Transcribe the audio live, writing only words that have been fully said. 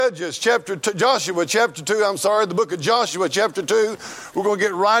Joshua chapter 2, the book of Joshua chapter 2. We're going to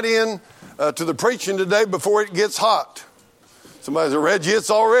get right in to the preaching today before it gets hot. Somebody said, Reggie, it's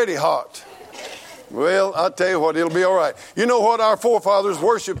already hot. Well, I'll tell you what, it'll be all right. You know what our forefathers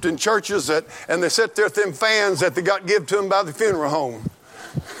worshipped in churches and they set there them fans that they got given to them by the funeral home.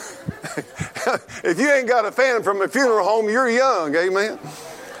 If you ain't got a fan from a funeral home, you're young, amen?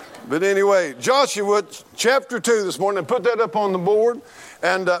 But anyway, Joshua chapter 2 this morning, put that up on the board.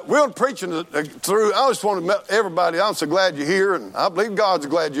 And we're preaching through. I just want to tell everybody, I'm so glad you're here, and I believe God's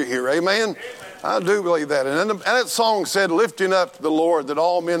glad you're here. Amen? I do believe that. And that song said, lifting up the Lord that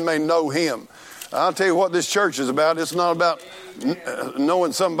all men may know him. I'll tell you what this church is about. It's not about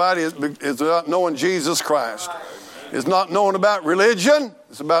knowing somebody. It's about knowing Jesus Christ. It's not knowing about religion.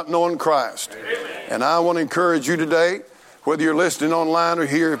 It's about knowing Christ. And I want to encourage you today, whether you're listening online or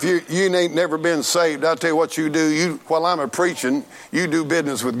here, if you ain't never been saved, I'll tell you what you do. While I'm preaching, you do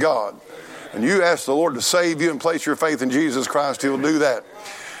business with God. And you ask the Lord to save you and place your faith in Jesus Christ. He'll do that.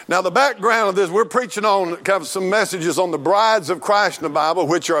 Now, the background of this, we're preaching on kind of some messages on the brides of Christ in the Bible,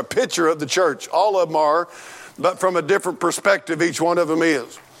 which are a picture of the church. All of them are, but from a different perspective, each one of them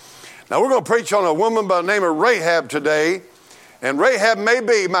is. Now, we're going to preach on a woman by the name of Rahab today. And Rahab may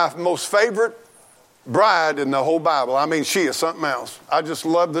be my most favorite bride in the whole Bible. I mean, she is something else. I just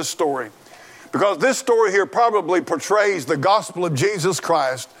love this story. Because this story here probably portrays the gospel of Jesus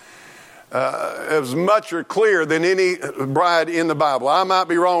Christ as much or clear than any bride in the Bible. I might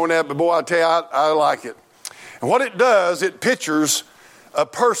be wrong on that, but boy, I tell you, I like it. And what it does, it pictures a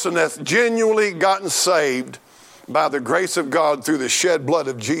person that's genuinely gotten saved by the grace of God through the shed blood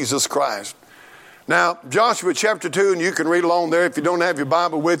of Jesus Christ. Now, Joshua chapter 2, and you can read along there if you don't have your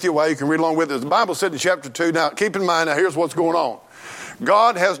Bible with you. Well, you can read along with it. The Bible said in chapter 2, now keep in mind, now here's what's going on.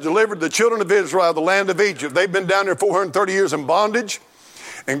 God has delivered the children of Israel out of the land of Egypt. They've been down there 430 years in bondage.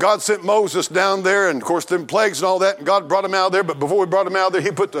 And God sent Moses down there, and of course, them plagues and all that, and God brought him out of there. But before he brought him out of there,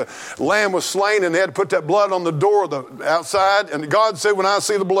 he put the lamb was slain, and they had to put that blood on the door of the outside. And God said, when I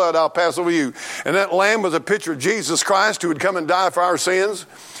see the blood, I'll pass over you. And that lamb was a picture of Jesus Christ, who would come and die for our sins.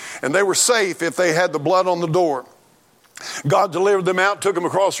 And they were safe if they had the blood on the door. God delivered them out, took them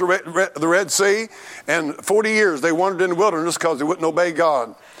across the Red Sea, and 40 years they wandered in the wilderness because they wouldn't obey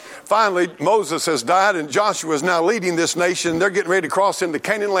God. Finally, Moses has died, and Joshua is now leading this nation. They're getting ready to cross into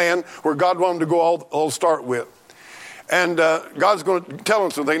Canaan land, where God wanted them to go all start with. And God's going to tell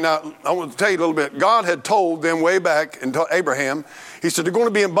them something. Now, I want to tell you a little bit. God had told them way back until Abraham, he said they're going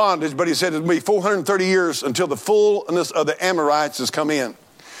to be in bondage, but he said it'll be 430 years until the fullness of the Amorites has come in.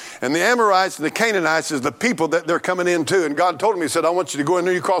 And the Amorites and the Canaanites is the people that they're coming into. And God told him, he said, I want you to go in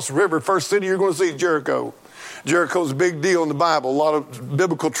there, you cross the river, first city you're going to see is Jericho. Jericho's a big deal in the Bible. A lot of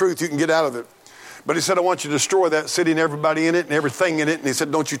biblical truth you can get out of it. But he said, I want you to destroy that city and everybody in it and everything in it. And he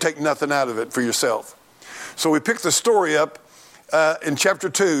said, don't you take nothing out of it for yourself. So we picked the story up in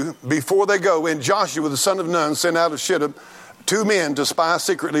chapter 2. Before they go, and Joshua, the son of Nun, sent out of Shittim 2 men to spy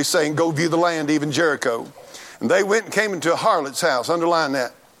secretly, saying, go view the land, even Jericho. And they went and came into a harlot's house, underline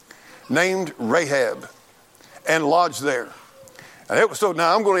that, named Rahab, and lodged there.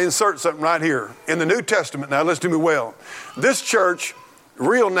 Now I'm going to insert something right here. In the New Testament, now listen to me well. This church,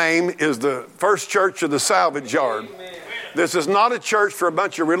 real name is the First Church of the Salvage Yard. Amen. This is not a church for a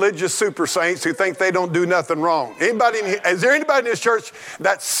bunch of religious super saints who think they don't do nothing wrong. Is there anybody in this church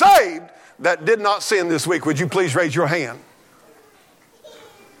that's saved that did not sin this week? Would you please raise your hand?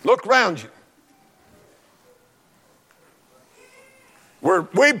 Look around you.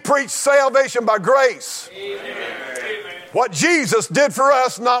 We preach salvation by grace. Amen. What Jesus did for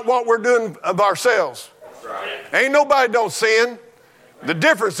us, not what we're doing of ourselves. Right. Ain't nobody don't sin. The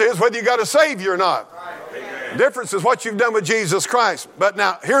difference is whether you got a Savior or not. Right. The difference is what you've done with Jesus Christ. But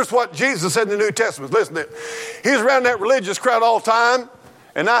now, here's what Jesus said in the New Testament. Listen to it. He was around that religious crowd all the time,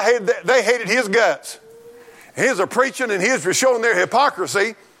 and they hated his guts. He was preaching, and he was showing their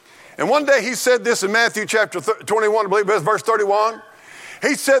hypocrisy. And one day he said this in Matthew chapter 21, I believe it was verse 31.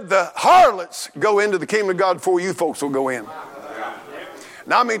 He said, the harlots go into the kingdom of God before you folks will go in.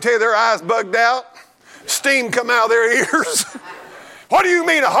 Now, I mean, tell you, their eyes bugged out. Steam come out of their ears. What do you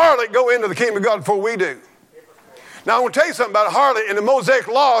mean a harlot go into the kingdom of God before we do? Now, I want to tell you something about a harlot. In the Mosaic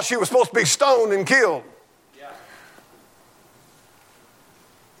law, she was supposed to be stoned and killed.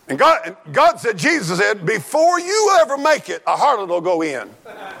 And God said, Jesus said, before you ever make it, a harlot will go in.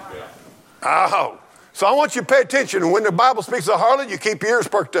 Oh. So I want you to pay attention. When the Bible speaks of harlot, you keep your ears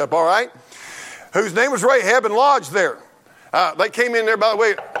perked up, all right? Whose name was Rahab and lodged there. They came in there, by the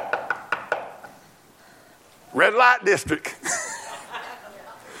way, red light district.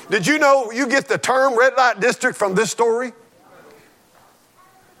 Did you know you get the term red light district from this story?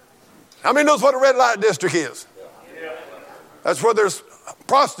 How many knows what a red light district is? That's where there's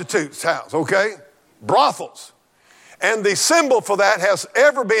prostitutes' house, okay? Brothels. And the symbol for that has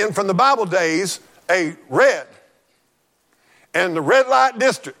ever been from the Bible days a red. And the red light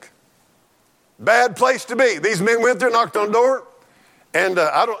district. Bad place to be. These men went there, knocked on the door, and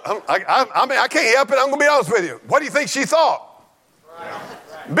I can't help it. I'm going to be honest with you. What do you think she thought?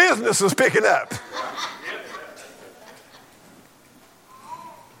 Right. Business is picking up.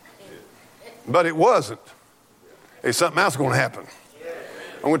 But it wasn't. Hey, something else going to happen.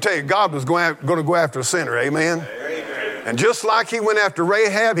 I'm going to tell you, God was going to go after a sinner. Amen? Amen. And just like he went after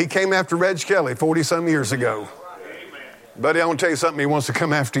Rahab, he came after Reg Kelly 40-some years ago. Amen. Buddy, I want to tell you something. He wants to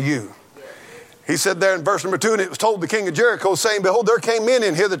come after you. He said there in verse number 2, and it was told the king of Jericho, saying, behold, there came men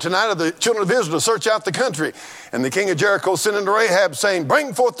in hither tonight of the children of Israel to search out the country. And the king of Jericho sent unto Rahab, saying,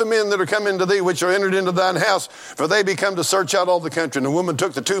 bring forth the men that are come into thee, which are entered into thine house, for they be come to search out all the country. And the woman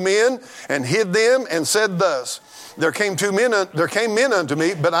took the 2 men and hid them and said thus, there came men unto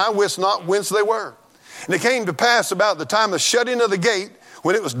me, but I wist not whence they were. And it came to pass about the time of shutting of the gate,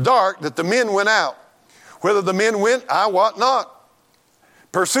 when it was dark, that the men went out. Whither the men went, I wot not.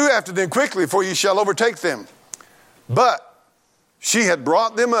 Pursue after them quickly, for ye shall overtake them. But she had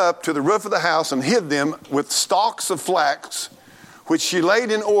brought them up to the roof of the house and hid them with stalks of flax, which she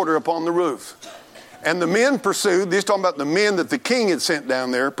laid in order upon the roof. And the men pursued, these talking about the men that the king had sent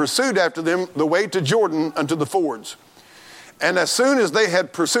down there, pursued after them the way to Jordan unto the fords. And as soon as they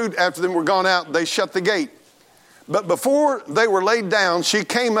had pursued after them were gone out, they shut the gate. But before they were laid down, she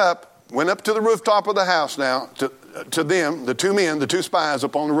came up, went up to the rooftop of the house now, to them, the 2 men, the 2 spies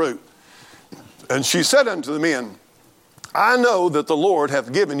upon the roof. And she said unto the men, I know that the Lord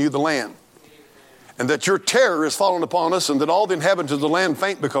hath given you the land, and that your terror is fallen upon us, and that all the inhabitants of the land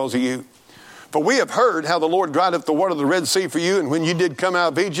faint because of you. For we have heard how the Lord dried up the water of the Red Sea for you, and when you did come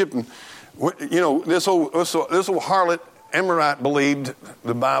out of Egypt, and you know, this old harlot Amorite believed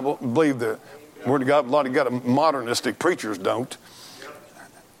the Bible, believed the Word of God. A lot of modernistic preachers don't.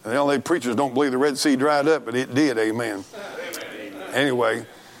 The only preachers don't believe the Red Sea dried up, but it did, amen. Anyway,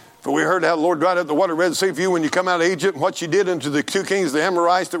 for we heard how the Lord dried up the water of the Red Sea for you when you come out of Egypt, and what you did unto the 2 kings, the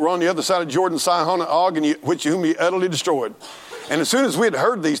Amorites that were on the other side of Jordan, Sihon and Og, and whom you utterly destroyed. And as soon as we had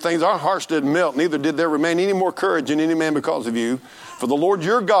heard these things, our hearts did melt, neither did there remain any more courage in any man because of you. For the Lord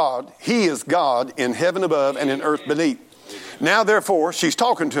your God, he is God in heaven above and in earth beneath. Now therefore, she's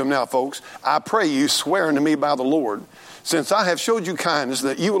talking to him now, folks, I pray you, swear unto me by the Lord, since I have showed you kindness,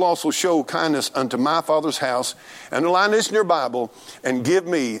 that you will also show kindness unto my father's house. Underline this in your Bible and give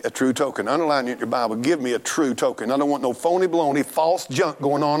me a true token. Underline it in your Bible. Give me a true token. I don't want no phony baloney, false junk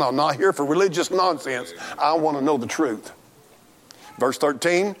going on. I'm not here for religious nonsense. I want to know the truth. Verse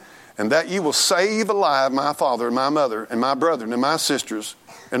 13, and that you will save alive my father and my mother and my brethren and my sisters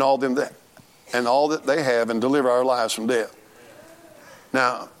and all that they have, and deliver our lives from death.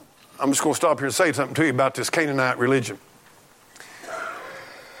 Now, I'm just going to stop here and say something to you about this Canaanite religion.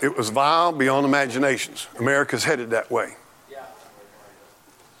 It was vile beyond imaginations. America's headed that way.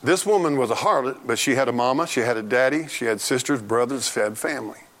 This woman was a harlot, but she had a mama, she had a daddy, she had sisters, brothers, she had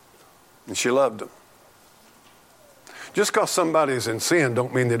family. And she loved them. Just because somebody is in sin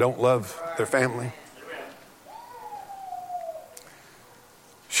don't mean they don't love their family.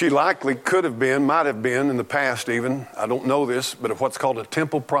 She likely could have been, might have been in the past even, I don't know this, but what's called a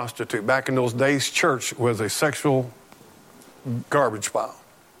temple prostitute. Back in those days, church was a sexual garbage pile.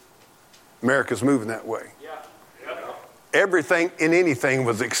 America's moving that way. Everything and anything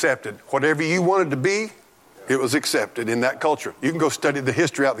was accepted. Whatever you wanted to be, it was accepted in that culture. You can go study the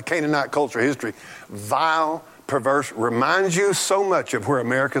history out, the Canaanite culture history. Vile, perverse, reminds you so much of where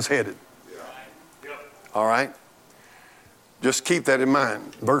America's headed. All right? Just keep that in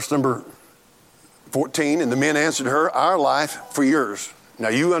mind. Verse number 14, and the men answered her, our life for yours. Now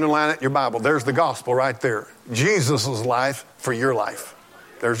you underline it in your Bible. There's the gospel right there. Jesus' life for your life.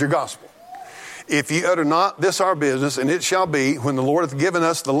 There's your gospel. If ye utter not this our business, and it shall be, when the Lord hath given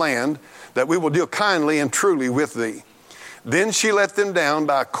us the land, that we will deal kindly and truly with thee. Then she let them down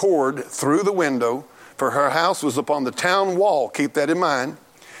by a cord through the window, for her house was upon the town wall. Keep that in mind.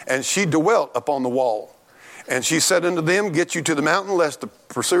 And she dwelt upon the wall. And she said unto them, get you to the mountain, lest the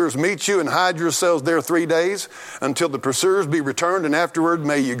pursuers meet you, and hide yourselves there 3 days, until the pursuers be returned, and afterward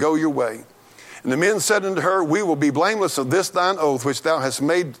may you go your way. And the men said unto her, we will be blameless of this thine oath, which thou hast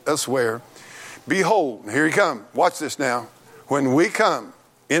made us swear. Behold, here he come. Watch this now. When we come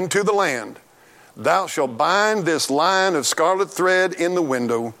into the land, thou shalt bind this line of scarlet thread in the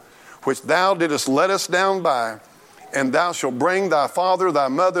window, which thou didst let us down by, and thou shalt bring thy father, thy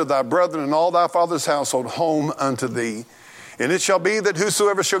mother, thy brethren, and all thy father's household home unto thee. And it shall be that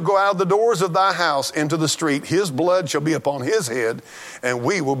whosoever shall go out of the doors of thy house into the street, his blood shall be upon his head, and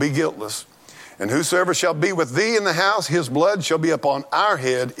we will be guiltless. And whosoever shall be with thee in the house, his blood shall be upon our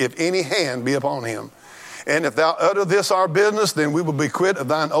head, if any hand be upon him. And if thou utter this our business, then we will be quit of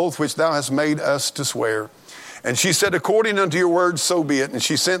thine oath which thou hast made us to swear. And she said, according unto your words, so be it. And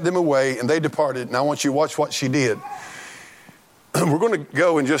she sent them away, and they departed. And I want you to watch what she did. We're going to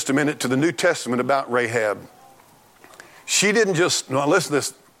go in just a minute to the New Testament about Rahab. She didn't just, now listen to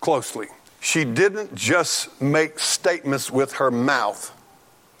this closely. She didn't just make statements with her mouth.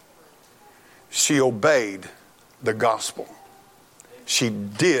 She obeyed the gospel. She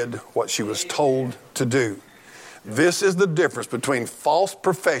did what she was told to do. This is the difference between false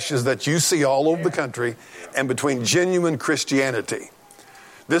professions that you see all over the country and between genuine Christianity.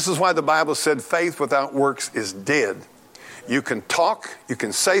 This is why the Bible said faith without works is dead. You can talk, you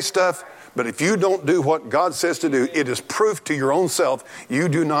can say stuff, but if you don't do what God says to do, it is proof to your own self you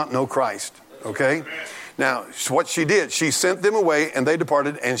do not know Christ. Okay? Now, what she did, she sent them away and they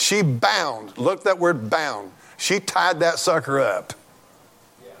departed, and she bound. Look at that word bound. She tied that sucker up.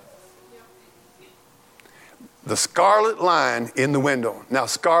 The scarlet line in the window. Now,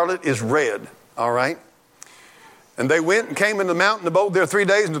 scarlet is red, all right? And they went and came in the mountain, abode there 3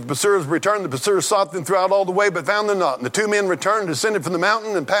 days, and the pursuers returned. The pursuers sought them throughout all the way, but found them not. And the two men returned, descended from the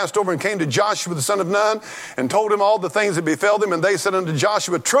mountain, and passed over and came to Joshua the son of Nun, and told him all the things that befell them. And they said unto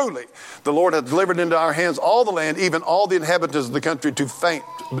Joshua, truly, the Lord hath delivered into our hands all the land, even all the inhabitants of the country do faint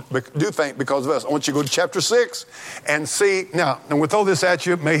because of us. I want you to go to chapter 6 and see. Now, and we'll throw this at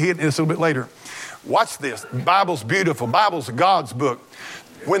you, may hit this a little bit later. Watch this. The Bible's beautiful. The Bible's God's book.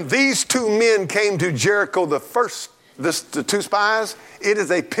 When these two men came to Jericho, the two spies, it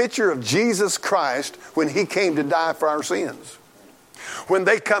is a picture of Jesus Christ when he came to die for our sins. When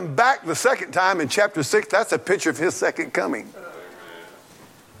they come back the second time in chapter 6, that's a picture of his second coming.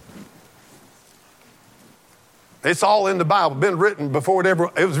 It's all in the Bible, been written before it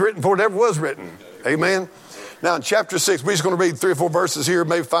was written before it ever was written. Amen. Now in chapter 6, we're just going to read 3 or 4 verses here,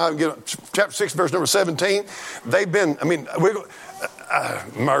 maybe 5. Chapter 6, verse number 17. They've been,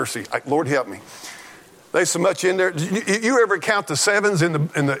 mercy, Lord help me. There's so much in there. You ever count the sevens in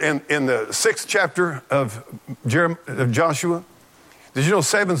the 6th chapter of Joshua? Did you know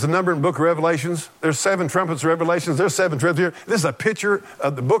 7's the number in the book of Revelations? There's 7 trumpets of Revelations. There's 7 trumpets here. This is a picture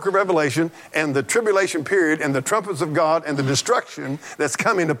of the book of Revelation and the tribulation period and the trumpets of God and the destruction that's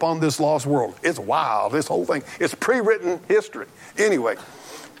coming upon this lost world. It's wild, this whole thing. It's pre-written history. Anyway,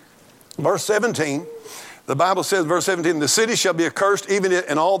 verse 17. The Bible says, verse 17, the city shall be accursed, even it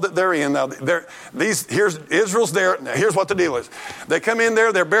and all that therein. Now, here's Israel's there. Now, here's what the deal is. They come in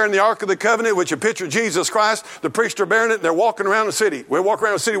there, they're bearing the Ark of the Covenant, which is a picture of Jesus Christ. The priests are bearing it, and they're walking around the city. We walk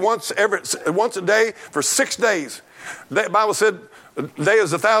around the city once a day for 6 days. The Bible said, a day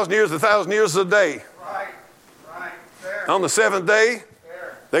is 1,000 years, 1,000 years is a day. Right. Fair. On the 7th day,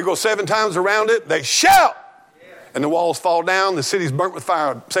 they go 7 times around it. They shout. And the walls fall down, the city's burnt with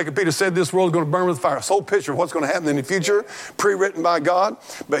fire. 2 Peter said this world is going to burn with fire. It's a whole picture of what's going to happen in the future, pre-written by God.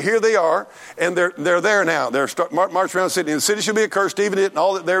 But here they are, and they're there now. They're marching around the city. And the city shall be accursed, even it and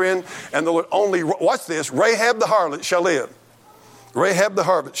all that therein. And the Lord only, watch this, Rahab the harlot shall live. Rahab the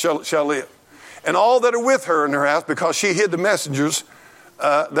harlot shall live. And all that are with her in her house, because she hid the messengers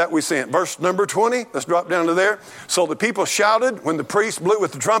that we sent. Verse number 20, let's drop down to there. So the people shouted when the priest blew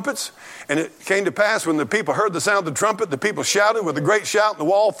with the trumpets. And it came to pass when the people heard the sound of the trumpet, the people shouted with a great shout, and the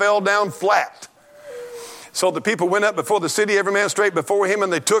wall fell down flat. So the people went up before the city, every man straight before him,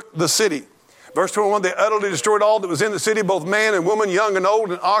 and they took the city. Verse 21, they utterly destroyed all that was in the city, both man and woman, young and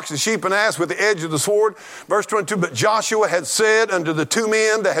old, and ox and sheep and ass with the edge of the sword. Verse 22, but Joshua had said unto the 2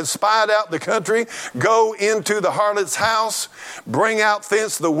 men that had spied out the country, go into the harlot's house, bring out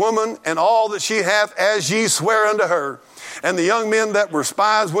thence the woman and all that she hath, as ye swear unto her. And the young men that were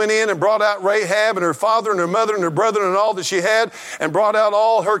spies went in and brought out Rahab and her father and her mother and her brethren and all that she had, and brought out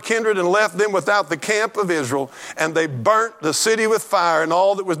all her kindred and left them without the camp of Israel. And they burnt the city with fire and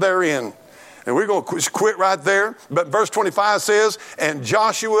all that was therein. And we're going to quit right there. But verse 25 says, and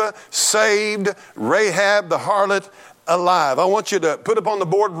Joshua saved Rahab the harlot alive. I want you to put up on the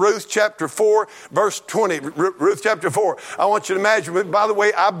board Ruth chapter 4, verse 20. Ruth chapter 4. I want you to imagine, by the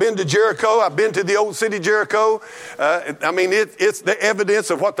way, I've been to Jericho. I've been to the old city Jericho. It's the evidence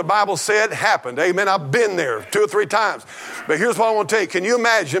of what the Bible said happened. Amen. I've been there 2 or 3 times. But here's what I want to tell you. Can you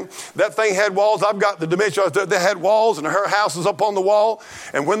imagine that thing had walls? I've got the dimension. They had walls and her house was up on the wall.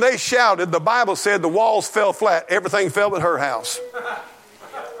 And when they shouted, the Bible said the walls fell flat. Everything fell but her house.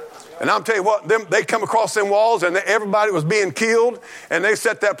 And I'm telling you what, they come across them walls and everybody was being killed and they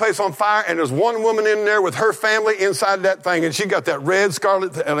set that place on fire and there's one woman in there with her family inside that thing and she got that red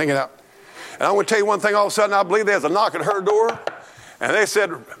scarlet thing hanging out. And I'm going to tell you one thing, all of a sudden I believe there's a knock at her door and they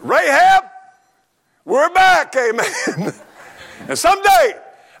said, Rahab, we're back, amen. And someday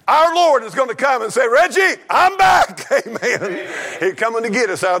our Lord is going to come and say, Reggie, I'm back, amen. He's coming to get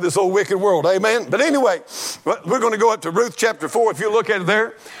us out of this old wicked world, amen. But anyway, we're going to go up to Ruth chapter 4 if you look at it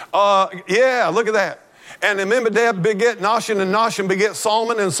there. Look at that. And Amminadab beget Nahshon, and Nahshon beget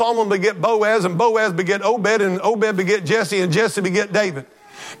Solomon, and Solomon beget Boaz, and Boaz beget Obed, and Obed beget Jesse, and Jesse beget David.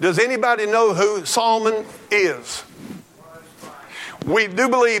 Does anybody know who Solomon is? We do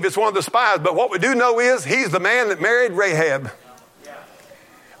believe it's one of the spies, but what we do know is he's the man that married Rahab.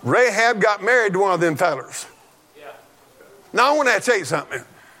 Rahab got married to one of them fellers. Now I want to tell you something.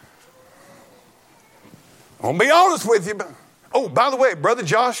 I'm going to be honest with you. Oh, by the way, Brother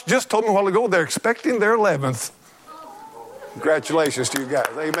Josh just told me a while ago they're expecting their 11th. Congratulations to you guys.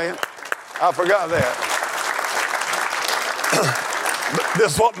 Amen. I forgot that. But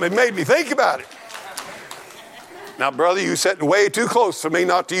this is what made me think about it. Now, brother, you're sitting way too close for me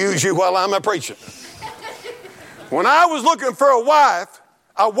not to use you while I'm preaching. When I was looking for a wife,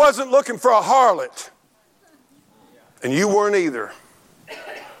 I wasn't looking for a harlot. And you weren't either.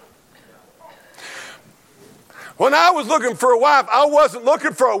 When I was looking for a wife, I wasn't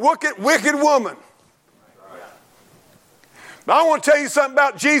looking for a wicked woman. But I want to tell you something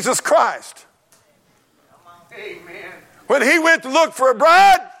about Jesus Christ. Amen. When he went to look for a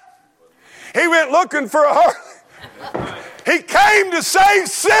bride, he went looking for a harlot. He came to save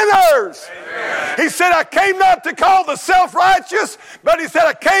sinners. Amen. He said, I came not to call the self-righteous, but he said,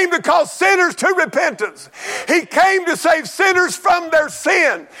 I came to call sinners to repentance. He came to save sinners from their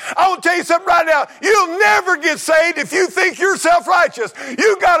sin. I want to tell you something right now. You'll never get saved if you think you're self-righteous.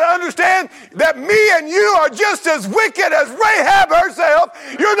 You got to understand that me and you are just as wicked as Rahab herself.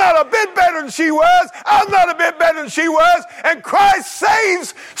 You're not a bit better than she was. I'm not a bit better than she was. And Christ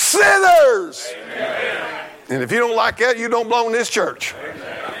saves sinners. Amen. And if you don't like that, you don't belong in this church.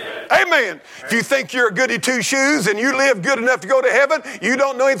 Amen. If you think you're a goody two-shoes and you live good enough to go to heaven, you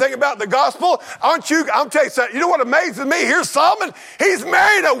don't know anything about the gospel, aren't you? I'll tell you something. You know what amazes me? Here's Solomon. He's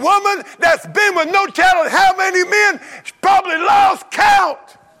married a woman that's been with no telling how many men. She's probably lost count.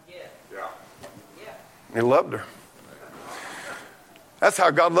 Yeah. He loved her. That's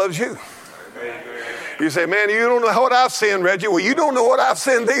how God loves you. You say, man, you don't know what I've sinned, Reggie. Well, you don't know what I've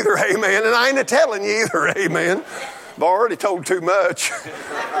sinned either, amen. And I ain't telling you either, amen. I've already told too much.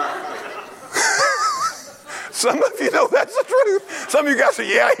 Some of you know that's the truth. Some of you guys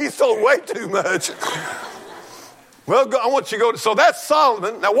say, yeah, he's told way too much. Well, I want you to go to, so that's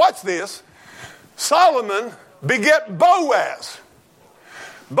Solomon. Now watch this. Solomon beget Boaz.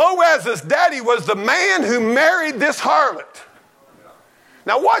 Boaz's daddy was the man who married this harlot.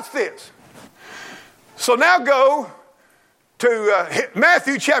 Now watch this. So now go to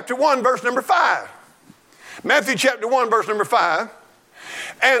Matthew chapter 1, verse number 5. Matthew chapter 1, verse number 5.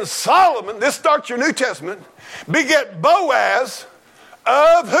 And Solomon, this starts your New Testament, beget Boaz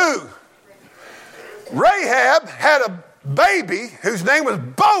of who? Rahab had a baby whose name was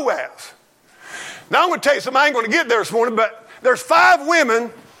Boaz. Now I'm going to tell you something. I ain't going to get there this morning, but there's 5 women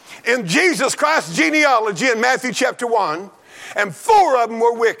in Jesus Christ's genealogy in Matthew chapter 1, and 4 of them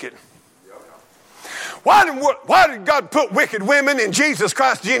were wicked. Why did God put wicked women in Jesus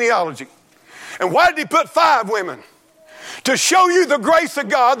Christ's genealogy? And why did he put 5 women? To show you the grace of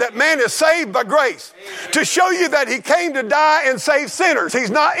God, that man is saved by grace. Amen. To show you that he came to die and save sinners. He's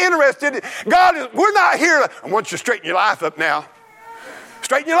not interested. We're not here. I want you to straighten your life up now.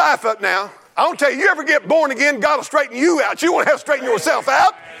 Straighten your life up now. I don't tell you, you ever get born again, God will straighten you out. You won't have to straighten yourself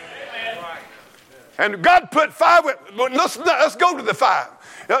out. And God put 5 women. Let's go to the 5.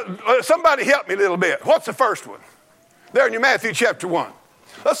 Somebody help me a little bit. What's the first one? There in your Matthew chapter 1.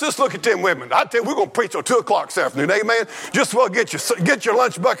 Let's just look at them women. I tell you, we're going to preach till 2 o'clock this afternoon, amen? Just well get your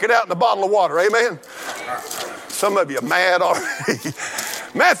lunch bucket out and a bottle of water, amen? Some of you are mad already.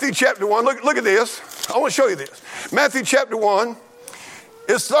 Matthew chapter 1, look at this. I want to show you this. Matthew chapter 1,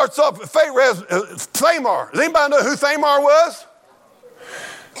 it starts off with Tamar. Does anybody know who Tamar was?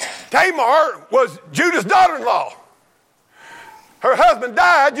 Tamar was Judah's daughter-in-law. Her husband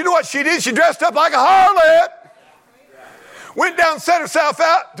died. You know what she did? She dressed up like a harlot. Went down and set herself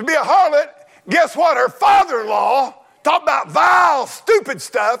out to be a harlot. Guess what? Her father-in-law, talk about vile, stupid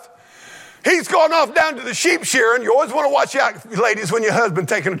stuff. He's gone off down to the sheep shearing. You always want to watch out, ladies, when your husband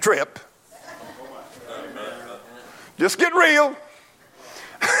taking a trip. Just get real.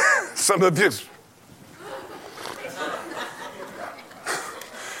 Some of you.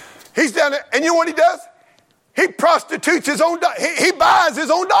 He's down there, and you know what he does? He prostitutes his own daughter. He buys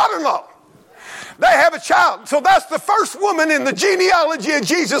his own daughter-in-law. They have a child. So that's the first woman in the genealogy of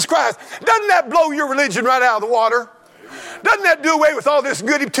Jesus Christ. Doesn't that blow your religion right out of the water? Doesn't that do away with all this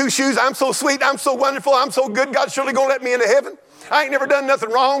goody two-shoes? I'm so sweet, I'm so wonderful, I'm so good, God's surely going to let me into heaven. I ain't never done nothing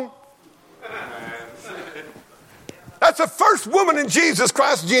wrong. That's the first woman in Jesus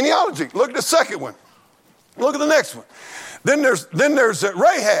Christ's genealogy. Look at the second one. Look at the next one. Then there's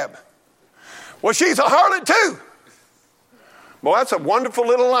Rahab. Well, she's a harlot too. Boy, that's a wonderful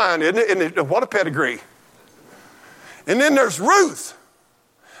little line, isn't it? What a pedigree. And then there's Ruth.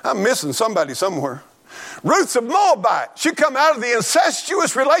 I'm missing somebody somewhere. Ruth's a Moabite. She come out of the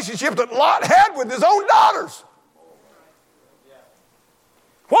incestuous relationship that Lot had with his own daughters.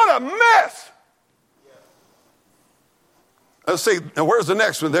 What a mess. Let's see. Now, where's the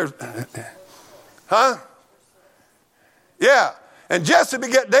next one? There's, Yeah. And Jesse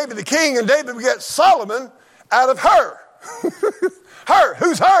begat David the king, and David begat Solomon out of her. Her.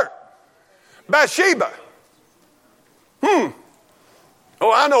 Who's her? Bathsheba. Oh,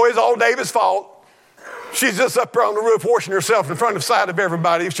 I know it's all David's fault. She's just up there on the roof washing herself in front of the sight of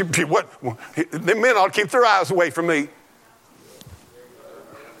everybody. The men ought to keep their eyes away from me.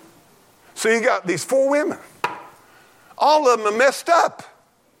 So you got these 4 women. All of them are messed up.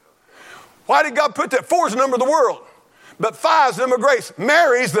 Why did God put that? 4 is the number of the world. But 5 is the number of grace.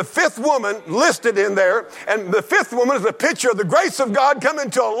 Mary's the 5th woman listed in there. And the 5th woman is a picture of the grace of God coming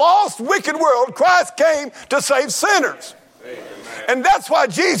to a lost, wicked world. Christ came to save sinners. Amen. And that's why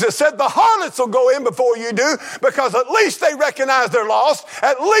Jesus said the harlots will go in before you do, because at least they recognize they're lost.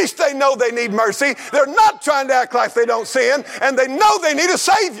 At least they know they need mercy. They're not trying to act like they don't sin, and they know they need a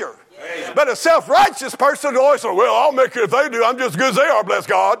Savior. Amen. But a self-righteous person will always say, well, I'll make it if they do. I'm just as good as they are, bless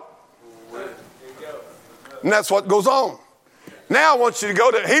God. And that's what goes on. Now I want you to go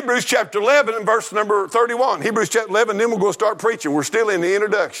to Hebrews chapter 11 and verse number 31. Hebrews chapter 11, then we'll go start preaching. We're still in the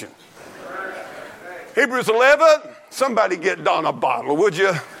introduction. Hebrews 11, somebody get Don a bottle, would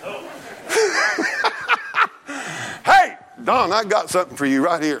you? Hey, Don, I got something for you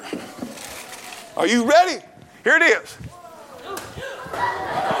right here. Are you ready? Here it is.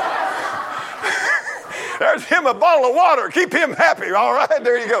 There's him a bottle of water. Keep him happy, all right?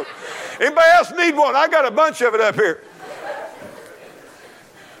 There you go. Anybody else need one? I got a bunch of it up here.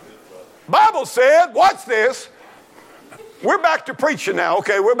 Bible said, watch this. We're back to preaching now,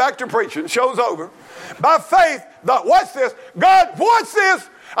 okay? We're back to preaching. Show's over. By faith, watch this. God, watch this.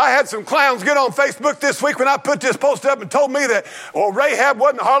 I had some clowns get on Facebook this week when I put this post up and told me that, Rahab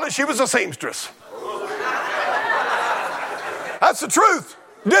wasn't a harlot, she was a seamstress. That's the truth.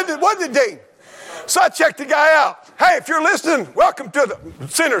 Wasn't it, Dean? So I checked the guy out. Hey, if you're listening, welcome to the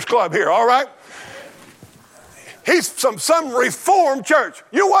Sinners Club here, all right? He's from some reformed church.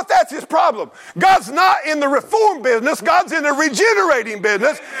 You know what? That's his problem. God's not in the reform business. God's in the regenerating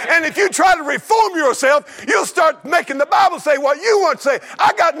business. And if you try to reform yourself, you'll start making the Bible say what you want to say.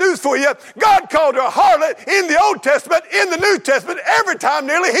 I got news for you. God called her a harlot in the Old Testament, in the New Testament. Every time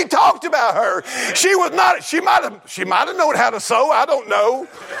nearly he talked about her. She might have known how to sew. I don't know.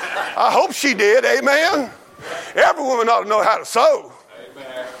 I hope she did. Amen. Every woman ought to know how to sew.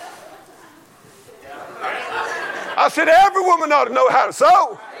 Amen. I said, every woman ought to know how to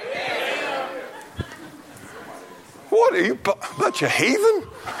sew. Amen. What are you, bunch of heathen?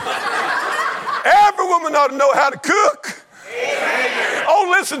 Every woman ought to know how to cook. Amen. Oh,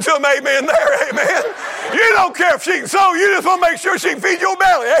 listen to them, amen there, amen. You don't care if she can sew, you just want to make sure she can feed your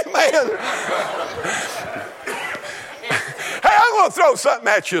belly, amen. Hey, I'm going to throw something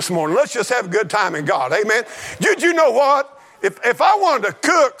at you this morning. Let's just have a good time in God, amen. Did you know what? If I wanted to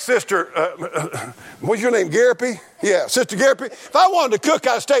cook, Sister, what's your name, Garapi? Yeah, Sister Garapi. If I wanted to cook,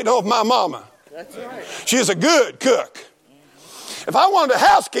 I'd stay home with my mama. That's right. She's a good cook. If I wanted a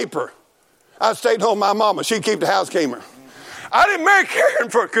housekeeper, I'd stay home with my mama. She'd keep the housekeeper. I didn't marry Karen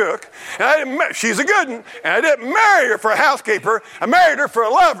for a cook, and she's a good one, and I didn't marry her for a housekeeper. I married her for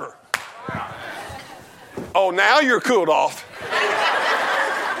a lover. Oh, now you're cooled off.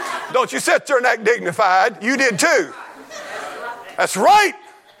 Don't you sit there and act dignified. You did too. That's right.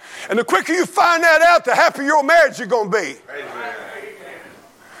 And the quicker you find that out, the happier your marriage is going to be. Amen.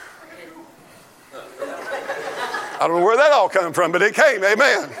 I don't know where that all came from, but it came.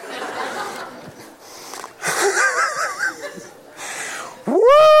 Amen.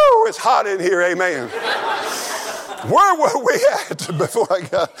 Woo! It's hot in here. Amen. Where were we at before I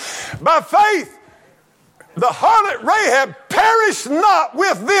got? By faith, the harlot Rahab perished not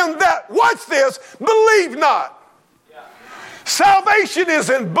with them that, watch this, believe not. Salvation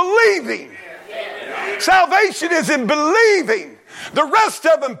is in believing. Salvation is in believing. The rest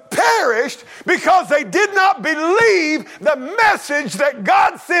of them perished because they did not believe the message that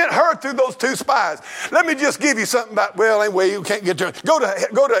God sent her through those two spies. Let me just give you something about, well, anyway, you can't get to it. Go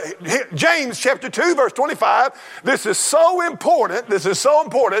to James chapter 2, verse 25. This is so important. This is so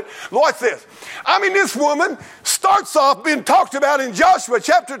important. Watch this. I mean, this woman starts off being talked about in Joshua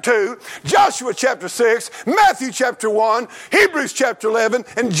chapter 2, Joshua chapter 6, Matthew chapter 1, Hebrews chapter 11,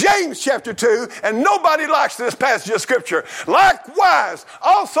 and James chapter 2, and nobody likes this passage of Scripture. Likewise,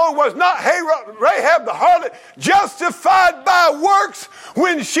 also was not Rahab the harlot justified by works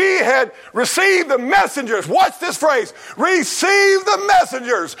when she had received the messengers. Watch this phrase. Receive the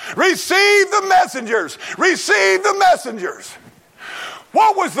messengers. Receive the messengers. Receive the messengers.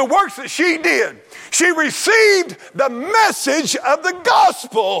 What was the works that she did? She received the message of the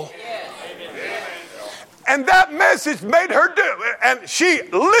gospel. And that message made her do it. And she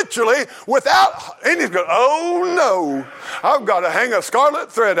literally, without any, oh no, I've got to hang a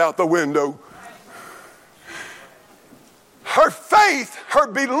scarlet thread out the window. Her faith, her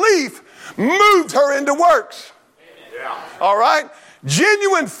belief moved her into works. All right?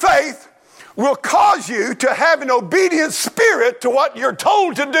 Genuine faith will cause you to have an obedient spirit to what you're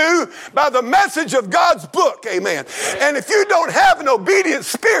told to do by the message of God's book. Amen. And if you don't have an obedient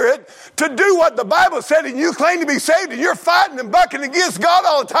spirit to do what the Bible said and you claim to be saved and you're fighting and bucking against God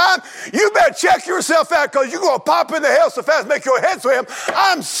all the time, you better check yourself out because you're going to pop into hell so fast make your head swim.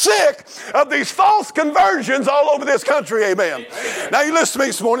 I'm sick of these false conversions all over this country. Amen. Now you listen to me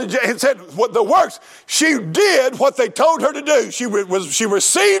this morning. It said what the works, she did what they told her to do. She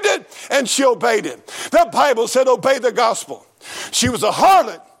received it and she obeyed it. The Bible said obey the gospel. She was a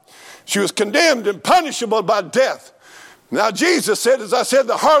harlot. She was condemned and punishable by death. Now Jesus said, as I said,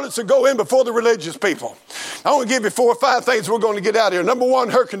 the harlots would go in before the religious people. I want to give you 4 or 5 things we're going to get out of here. Number one,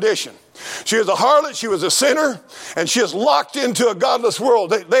 her condition. She was a harlot, she was a sinner, and she is locked into a godless world.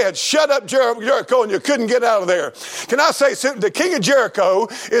 They had shut up Jericho and you couldn't get out of there. Can I say something? The king of Jericho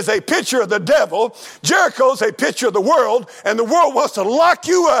is a picture of the devil. Jericho's a picture of the world, and the world wants to lock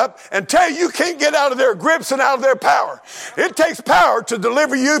you up and tell you can't get out of their grips and out of their power. It takes power to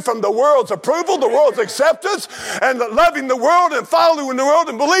deliver you from the world's approval, the world's acceptance, and loving the world and following the world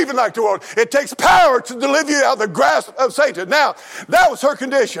and believing like the world. It takes power to deliver you out of the grasp of Satan. Now, that was her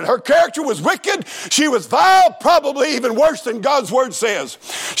condition. Her character was wicked. She was vile, probably even worse than God's word says.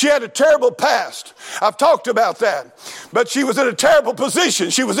 She had a terrible past. I've talked about that. But she was in a terrible position.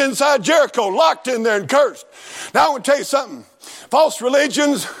 She was inside Jericho, locked in there and cursed. Now I want to tell you something. False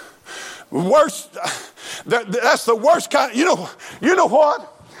religions, worse. That's the worst kind. You know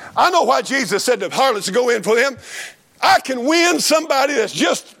what? I know why Jesus said the harlots to go in for them. I can win somebody that's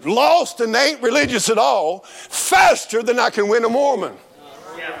just lost and they ain't religious at all faster than I can win a Mormon.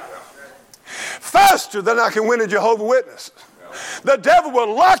 Faster than I can win a Jehovah's Witness. The devil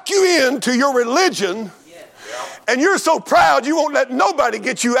will lock you into your religion and you're so proud you won't let nobody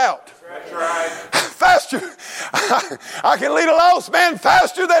get you out. Faster. I can lead a lost man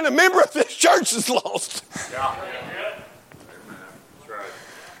faster than a member of this church is lost.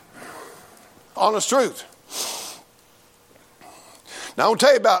 Honest truth. Now I want to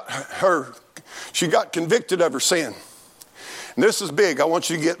tell you about her. She got convicted of her sin. And this is big. I want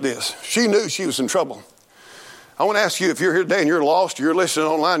you to get this. She knew she was in trouble. I want to ask you, if you're here today and you're lost, you're listening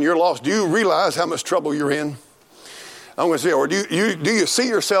online, you're lost, do you realize how much trouble you're in? I'm going to say, or do you see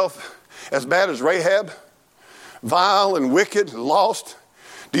yourself as bad as Rahab? Vile and wicked and lost?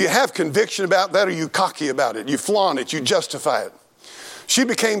 Do you have conviction about that, or are you cocky about it? You flaunt it, you justify it. She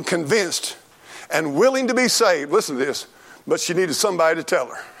became convinced and willing to be saved. Listen to this. But she needed somebody to tell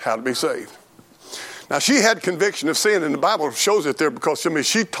her how to be saved. Now, she had conviction of sin, and the Bible shows it there because,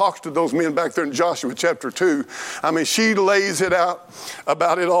 she talks to those men back there in Joshua chapter 2. She lays it out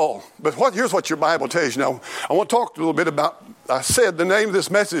about it all. But here's what your Bible tells you. Now, I want to talk a little bit about, I said the name of this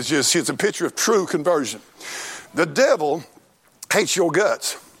message is, it's a picture of true conversion. The devil hates your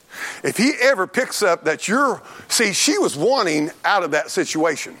guts. If he ever picks up that she was wanting out of that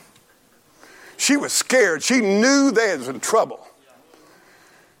situation. She was scared. She knew they was in trouble.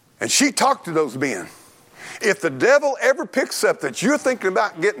 And she talked to those men. If the devil ever picks up that you're thinking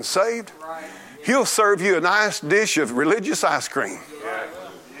about getting saved, he'll serve you a nice dish of religious ice cream.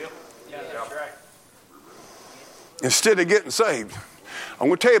 Instead of getting saved. I'm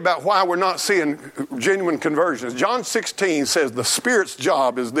going to tell you about why we're not seeing genuine conversions. John 16 says the Spirit's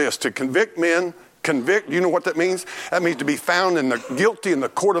job is this, to convict men. Convict, you know what that means? That means to be found guilty in the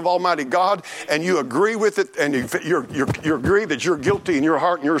court of Almighty God, and you agree with it, and you agree that you're guilty in your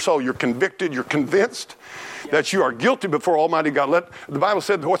heart and your soul. You're convicted, you're convinced. that you are guilty before Almighty God. The Bible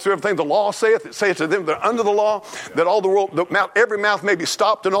said, whatsoever thing the law saith, it saith to them that are under the law, that all the world, every mouth may be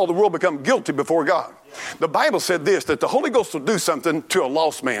stopped and all the world become guilty before God. The Bible said this, that the Holy Ghost will do something to a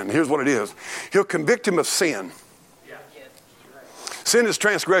lost man. Here's what it is. He'll convict him of sin. Sin is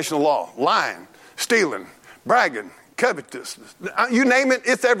transgression of law, lying, stealing, bragging, covetousness. You name it,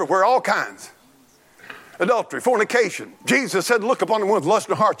 it's everywhere, all kinds. Adultery, fornication. Jesus said, look upon them with lust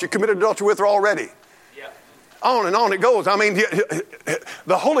in the heart. You committed adultery with her already. Yeah. On and on it goes. I mean,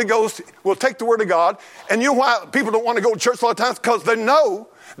 the Holy Ghost will take the Word of God. And you know why people don't want to go to church a lot of times? Because they know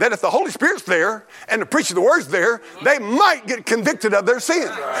that if the Holy Spirit's there and the preaching of the Word's there, they might get convicted of their sin.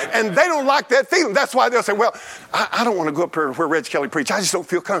 And they don't like that feeling. That's why they'll say, well, I don't want to go up here where Reg Kelly preached. I just don't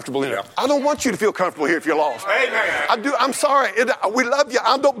feel comfortable in it. I don't want you to feel comfortable here if you're lost. Amen. I'm sorry. We love you.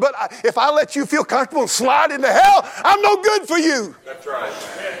 But if I let you feel comfortable and slide into hell, I'm no good for you. That's right.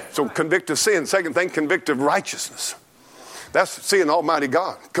 So convict of sin. Second thing, convict of righteousness. That's seeing Almighty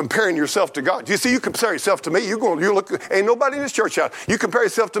God, comparing yourself to God. You see, you compare yourself to me, you look, ain't nobody in this church out. You compare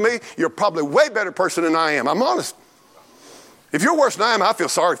yourself to me, you're probably a way better person than I am. I'm honest. If you're worse than I am, I feel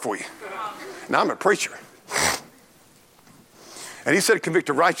sorry for you. Now, I'm a preacher. And he said convict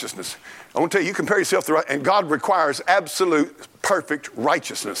of righteousness. I want to tell you, you compare yourself to right, and God requires absolute, perfect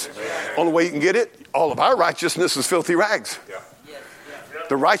righteousness. Only way you can get it, all of our righteousness is filthy rags. Yeah.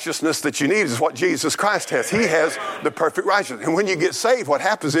 The righteousness that you need is what Jesus Christ has. He has the perfect righteousness. And when you get saved, what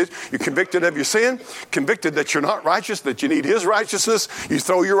happens is you're convicted of your sin, convicted that you're not righteous, that you need His righteousness. You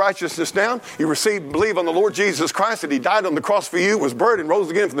throw your righteousness down. You believe on the Lord Jesus Christ, that He died on the cross for you, was buried and rose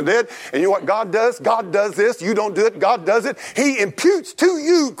again from the dead. And you know what God does? God does this. You don't do it. God does it. He imputes to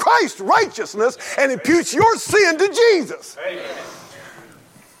you Christ's righteousness and imputes your sin to Jesus.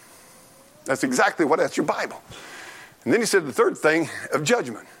 That's exactly that's your Bible. And then he said the third thing of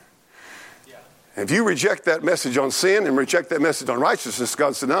judgment. Yeah. If you reject that message on sin and reject that message on righteousness,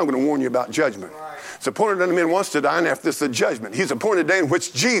 God said, now I'm going to warn you about judgment. Right. It's appointed unto men once to die, and after this the judgment. He's appointed a day in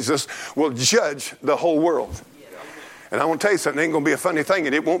which Jesus will judge the whole world. Yeah. And I want to tell you something, it ain't going to be a funny thing,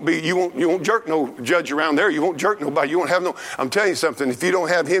 and it won't be, you won't jerk no judge around there. You won't jerk nobody. You won't have no, I'm telling you something, if you don't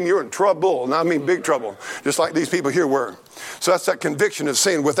have Him, you're in trouble. And I mean big trouble, just like these people here were. So that's that conviction of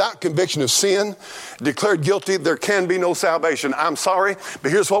sin. Without conviction of sin, declared guilty, there can be no salvation. I'm sorry,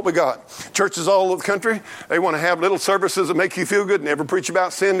 but here's what we got. Churches all over the country, they want to have little services that make you feel good, never preach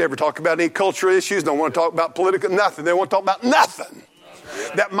about sin, never talk about any cultural issues, don't want to talk about political, nothing. They want to talk about nothing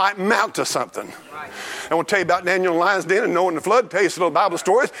that might mount to something. I want to tell you about Daniel and Lion's Den and Noah and the flood, tell you some little Bible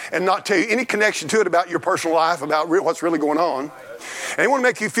stories, and not tell you any connection to it about your personal life, about what's really going on. And they want to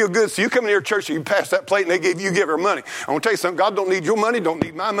make you feel good. So you come in here to church and you pass that plate and you give her money. I want to tell you something. God don't need your money, don't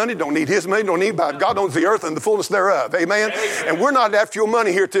need my money, don't need His money, don't need God owns the earth and the fullness thereof. Amen? And we're not after your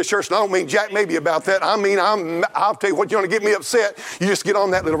money here at this church. And I don't mean jack maybe about that. I mean, I'll tell you what, you want to get me upset, you just get on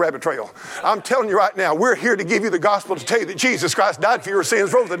that little rabbit trail. I'm telling you right now, we're here to give you the gospel, to tell you that Jesus Christ died for your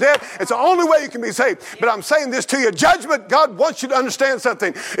sins, rose from the dead. It's the only way you can be saved. But I'm saying this to you, judgment, God wants you to understand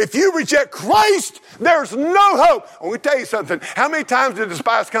something. If you reject Christ, there's no hope. I want to tell you something. How many times did the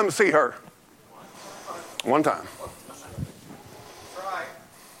spies come to see her? One time.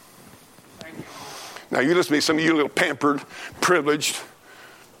 Now you listen to me, some of you little pampered, privileged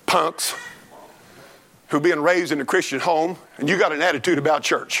punks who've been raised in a Christian home, and you got an attitude about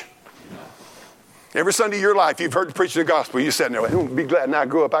church. Every Sunday of your life, you've heard the preaching of the gospel. You said, no, I'm be glad now I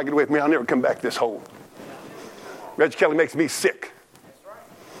grow up, I get away from me, I'll never come back this hole. Reg Kelly makes me sick.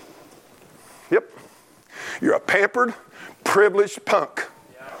 Yep. You're a pampered, privileged punk.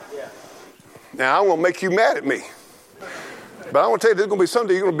 Now, I won't make you mad at me. But I want to tell you, there's going to be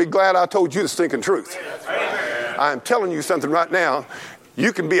someday you're going to be glad I told you the stinking truth. I'm telling you something right now.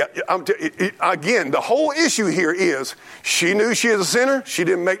 You can be, again, the whole issue here is she knew she is a sinner. She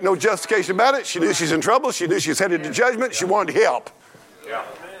didn't make no justification about it. She knew she's in trouble. She knew she's headed to judgment. She wanted help. Yeah.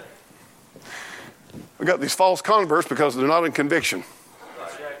 We got these false converts because they're not in conviction.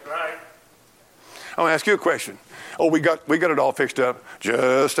 Right. I want to ask you a question. Oh, we got it all fixed up.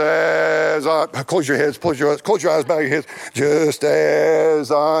 Just as I, close your heads, close your eyes, bow your heads. Just as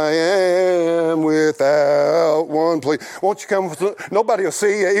I am without one plea. Won't you come? Nobody will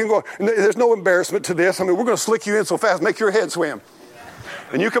see you. There's no embarrassment to this. I mean, we're going to slick you in so fast, make your head swim.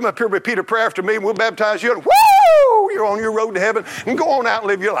 And you come up here, repeat a prayer after me, and we'll baptize you. And woo! You're on your road to heaven. And go on out and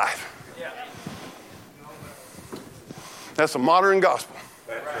live your life. That's a modern gospel.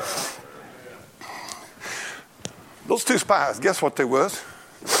 Those two spies, guess what they was?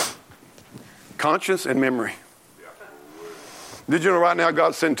 Conscience and memory. Did you know right now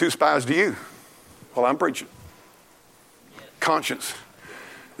God sent two spies to you while I'm preaching? Conscience.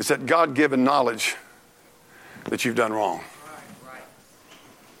 It's that God-given knowledge that you've done wrong.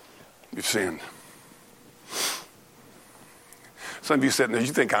 You've sinned. Some of you sitting there,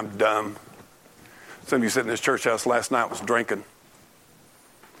 you think I'm dumb. Some of you sitting in this church house last night was drinking.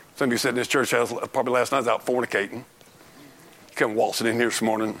 Some of you sitting in this church house probably last night was out fornicating. You come waltzing in here this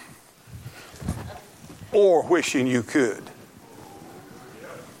morning. Or wishing you could.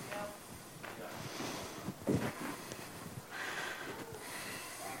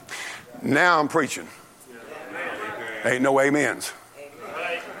 Now I'm preaching. Ain't no amens.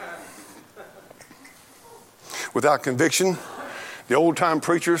 Without conviction, the old-time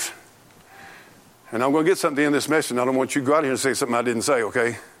preachers, and I'm going to get something in this message, and I don't want you to go out here and say something I didn't say,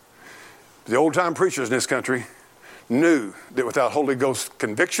 okay? The old-time preachers in this country knew that without Holy Ghost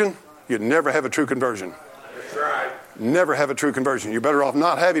conviction, you'd never have a true conversion. That's right. Never have a true conversion. You're better off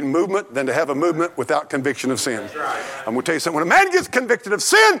not having movement than to have a movement without conviction of sin. That's right. I'm going to tell you something. When a man gets convicted of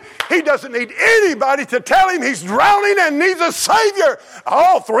sin, he doesn't need anybody to tell him he's drowning and needs a Savior.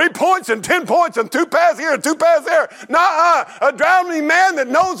 Oh, 3 points and 10 points and 2 paths here and 2 paths there. Nuh-uh. A drowning man that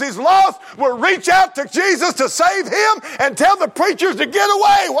knows he's lost will reach out to Jesus to save him and tell the preachers to get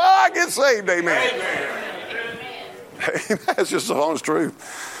away while I get saved. Amen. Amen. That's just the honest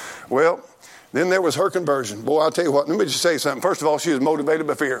truth. Well, then there was her conversion. Boy, I'll tell you what, let me just say something. First of all, she was motivated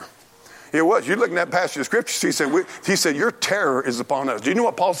by fear. It was. You're looking at that passage of Scripture. He said, your terror is upon us. Do you know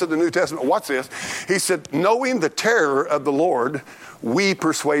what Paul said in the New Testament? Watch this. He said, knowing the terror of the Lord, we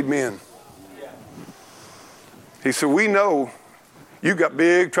persuade men. He said, we know you've got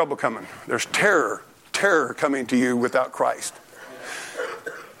big trouble coming. There's terror coming to you without Christ.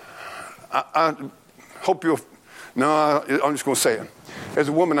 I hope you'll, no, I'm just going to say it. As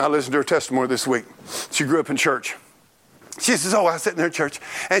a woman, I listened to her testimony this week. She grew up in church. She says, I was sitting there in church,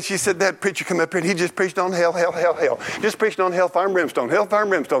 and she said, that preacher come up here, and he just preached on hell. Just preached on hellfire and brimstone.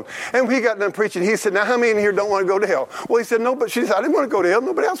 And when he got done preaching, he said, now how many in here don't want to go to hell? Well, he said, no, but she said, I didn't want to go to hell.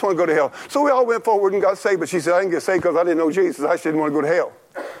 Nobody else wanted to go to hell. So we all went forward and got saved, but she said, I didn't get saved because I didn't know Jesus. I didn't want to go to hell.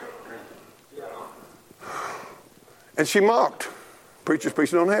 And she mocked preachers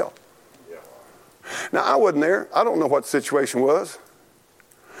preaching on hell. Now, I wasn't there. I don't know what the situation was.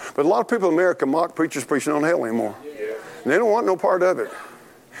 But a lot of people in America mock preachers preaching on hell anymore. And they don't want no part of it.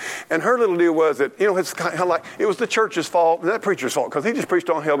 And her little deal was that, it's kind of like, it was the church's fault, that preacher's fault, because he just preached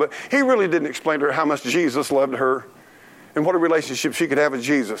on hell, but he really didn't explain to her how much Jesus loved her and what a relationship she could have with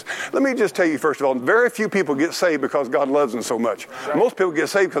Jesus. Let me just tell you, first of all, very few people get saved because God loves them so much. Right. Most people get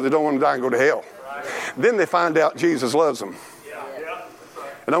saved because they don't want to die and go to hell. Right. Then they find out Jesus loves them. Yeah.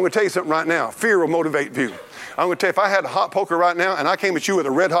 And I'm going to tell you something right now. Fear will motivate you. I'm going to tell you, if I had a hot poker right now and I came at you with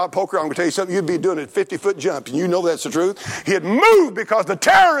a red hot poker, I'm going to tell you something, you'd be doing a 50-foot jump. And you know that's the truth. He'd move because the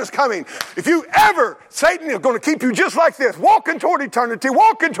terror is coming. If you ever, Satan is going to keep you just like this, walking toward eternity,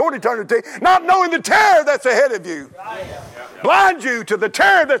 not knowing the terror that's ahead of you. Blind you to the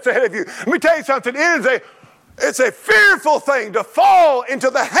terror that's ahead of you. Let me tell you something. It's a fearful thing to fall into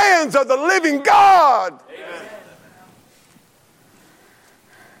the hands of the living God. Amen.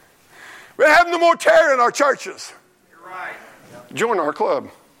 We have no more terror in our churches. You're right. Join our club.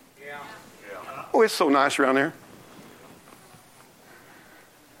 Yeah. Oh, it's so nice around here.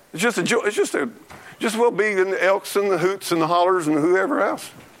 It's just a joy. It's just well-being in the elks and the hoots and the hollers and whoever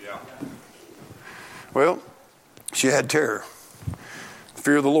else. Yeah. Well, she had terror. The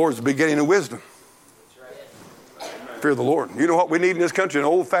fear of the Lord is the beginning of wisdom. That's right. Fear of the Lord. You know what we need in this country? An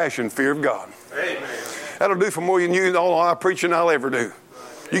old-fashioned fear of God. Amen. That'll do for more than you and all our preaching I'll ever do.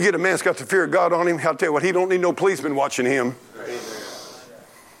 You get a man that's got the fear of God on him, I'll tell you what, he don't need no policeman watching him. Amen.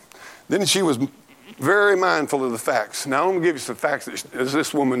 Then she was very mindful of the facts. Now, I'm going to give you some facts that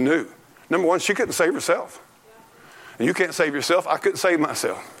this woman knew. Number one, she couldn't save herself. And you can't save yourself. I couldn't save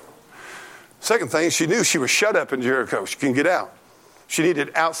myself. Second thing, she knew she was shut up in Jericho. She couldn't get out. She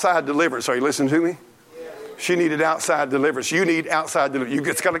needed outside deliverance. Are you listening to me? She needed outside deliverance. You need outside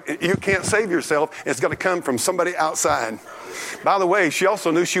deliverance. You can't save yourself. It's got to come from somebody outside. By the way, she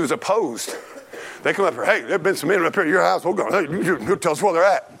also knew she was opposed. They come up here, hey, there have been some men up here at your house. We're going, hey, you tell us where they're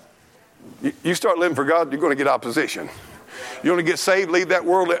at. You start living for God, you're going to get opposition. You want to get saved, leave that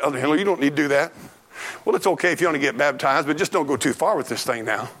world. You don't need to do that. Well, it's okay if you want to get baptized, but just don't go too far with this thing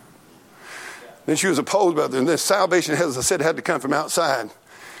now. Then she was opposed by this. This salvation, as I said, had to come from outside.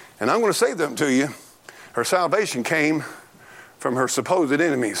 And I'm going to say them to you. Her salvation came from her supposed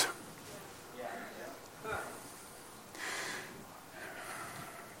enemies.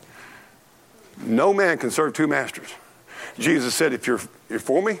 No man can serve two masters. Jesus said, if you're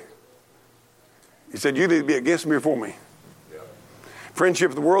for me, he said, you need to be against me or for me.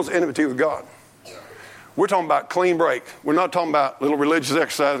 Friendship with the world's enmity with God. We're talking about clean break. We're not talking about little religious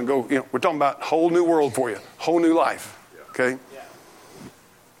exercise and go, we're talking about whole new world for you, whole new life. Okay?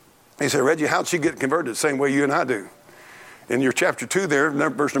 He said, Reggie, how'd she get converted the same way you and I do? In your chapter 2 there,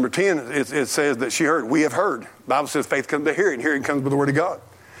 verse number 10, it says that she heard. We have heard. The Bible says faith comes by hearing. Hearing comes by the word of God.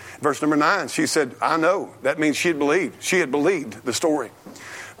 Verse number 9, she said, I know. That means she had believed. She had believed the story.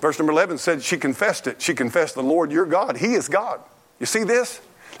 Verse number 11 said she confessed it. She confessed the Lord your God. He is God. You see this?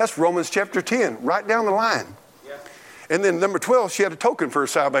 That's Romans chapter 10, right down the line. Yeah. And then number 12, she had a token for her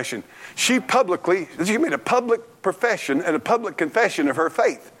salvation. She made a public profession and a public confession of her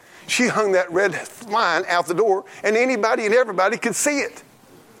faith. She hung that red line out the door, and anybody and everybody could see it.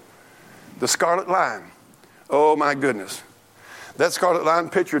 The scarlet line. Oh, my goodness. That scarlet line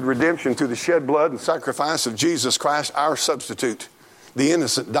pictured redemption through the shed blood and sacrifice of Jesus Christ, our substitute, the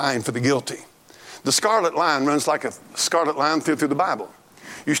innocent dying for the guilty. The scarlet line runs like a scarlet line through the Bible.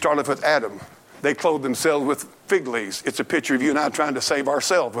 You start off with Adam. They clothed themselves with fig leaves. It's a picture of you and I trying to save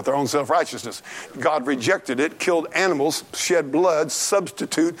ourselves with our own self-righteousness. God rejected it, killed animals, shed blood,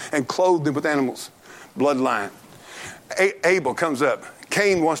 substitute, and clothed them with animals. Bloodline. Abel comes up.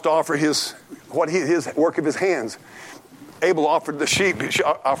 Cain wants to offer his work of his hands. Abel offered the sheep,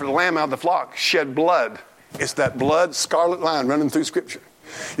 offered the lamb out of the flock, shed blood. It's that blood scarlet line running through Scripture.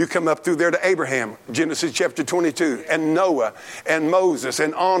 You come up through there to Abraham, Genesis chapter 22, and Noah, and Moses,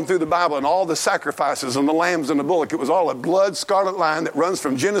 and on through the Bible, and all the sacrifices, and the lambs and the bullock. It was all a blood scarlet line that runs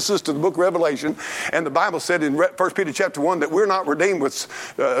from Genesis to the book of Revelation. And the Bible said in 1 Peter chapter 1 that we're not redeemed with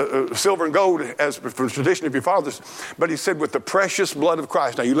silver and gold as from tradition of your fathers, but he said with the precious blood of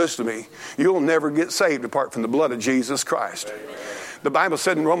Christ. Now you listen to me. You'll never get saved apart from the blood of Jesus Christ. Amen. The Bible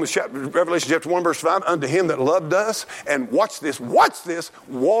said in Revelation chapter 1, verse 5, unto him that loved us, and watch this,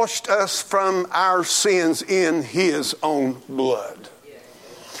 washed us from our sins in his own blood.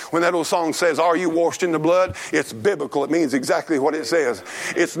 When that old song says, are you washed in the blood? It's biblical. It means exactly what it says.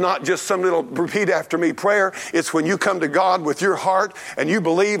 It's not just some little repeat after me prayer. It's when you come to God with your heart and you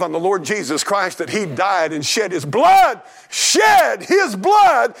believe on the Lord Jesus Christ that he died and shed his blood,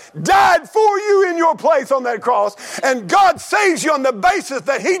 died for you in your place on that cross. And God saves you on the basis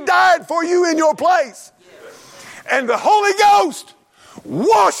that he died for you in your place. And the Holy Ghost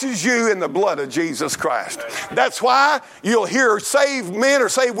washes you in the blood of Jesus Christ. That's why you'll hear saved men or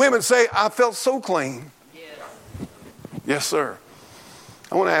saved women say, I felt so clean. Yes, sir.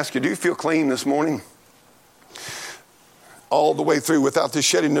 I want to ask you, do you feel clean this morning? All the way through without the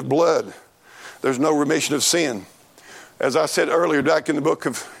shedding of blood, there's no remission of sin. As I said earlier back in the book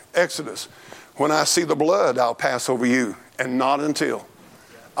of Exodus, when I see the blood, I'll pass over you, and not until.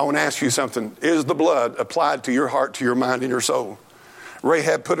 I want to ask you something. Is the blood applied to your heart, to your mind, and your soul?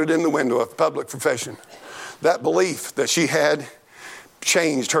 Rahab put it in the window of public profession. That belief that she had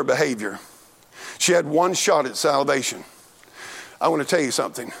changed her behavior. She had one shot at salvation. I want to tell you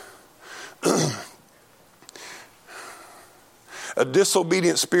something. A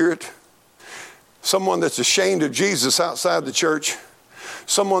disobedient spirit, someone that's ashamed of Jesus outside the church,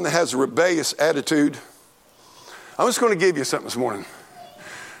 someone that has a rebellious attitude. I'm just going to give you something this morning.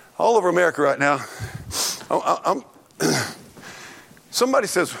 All over America right now, somebody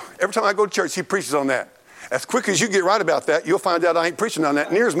says, every time I go to church, he preaches on that. As quick as you get right about that, you'll find out I ain't preaching on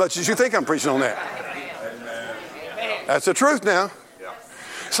that near as much as you think I'm preaching on that. Amen. That's the truth now. Yeah.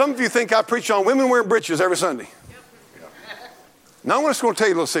 Some of you think I preach on women wearing breeches every Sunday. Yeah. Now I'm just going to tell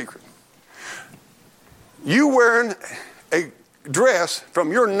you a little secret. You wearing a dress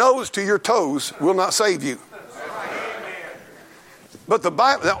from your nose to your toes will not save you. But the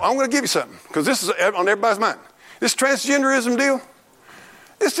Bible, now I'm going to give you something, because this is on everybody's mind. This transgenderism deal,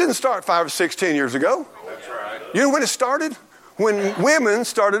 this didn't start 5 or 6, 10 years ago. That's right. You know when it started? When women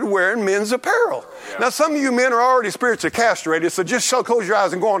started wearing men's apparel. Yeah. Now, some of you men are already spiritually castrated, so just close your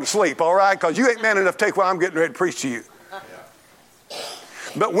eyes and go on to sleep, all right? Because you ain't man enough to take what I'm getting ready to preach to you. Yeah.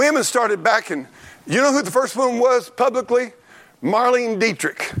 But women started back in, you know who the first woman was publicly? Marlene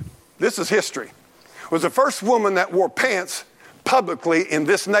Dietrich. This is history. Was the first woman that wore pants publicly in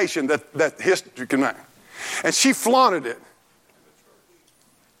this nation that history can make. And she flaunted it.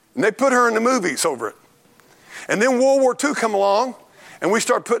 And they put her in the movies over it. And then World War II come along, and we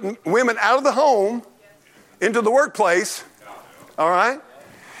start putting women out of the home into the workplace. All right?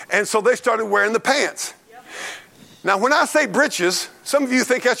 And so they started wearing the pants. Now, when I say breeches, some of you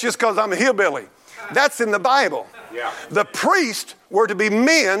think that's just because I'm a hillbilly. That's in the Bible. Yeah. The priests were to be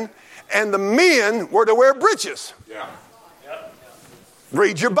men, and the men were to wear breeches. Yeah.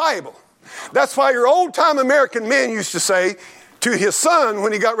 Read your Bible. That's why your old-time American men used to say to his son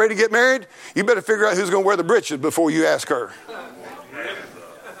when he got ready to get married, you better figure out who's going to wear the breeches before you ask her.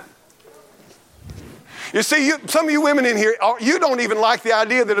 You see, some of you women in here, you don't even like the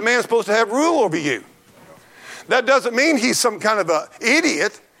idea that a man's supposed to have rule over you. That doesn't mean he's some kind of an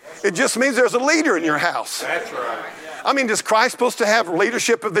idiot. It just means there's a leader in your house. That's right. I mean, is Christ supposed to have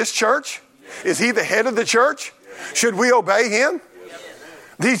leadership of this church? Is he the head of the church? Should we obey him?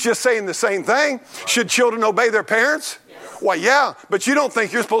 He's just saying the same thing. Should children obey their parents? Well, yeah, but you don't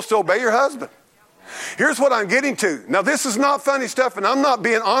think you're supposed to obey your husband. Here's what I'm getting to. Now, this is not funny stuff, and I'm not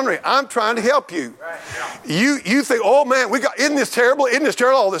being ornery. I'm trying to help you. You think, oh, man, isn't this terrible? Isn't this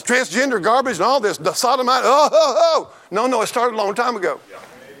terrible? All this transgender garbage and all this sodomite. No, it started a long time ago.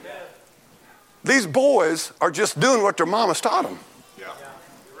 These boys are just doing what their mamas taught them. Yeah.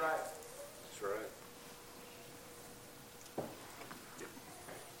 You're right. That's right.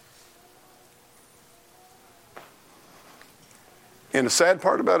 And the sad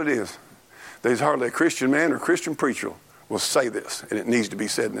part about it is, there's hardly a Christian man or Christian preacher will say this, and it needs to be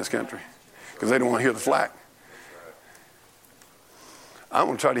said in this country because they don't want to hear the flack. I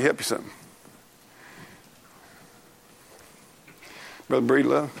want to try to help you something. Brother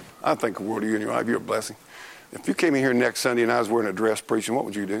Breedlove, I think the world of you and your wife. You're a blessing. If you came in here next Sunday and I was wearing a dress preaching, what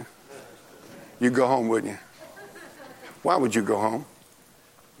would you do? You'd go home, wouldn't you? Why would you go home?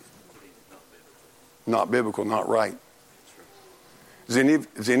 Not biblical, not right. Does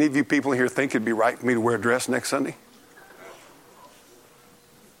any of you people in here think it'd be right for me to wear a dress next Sunday?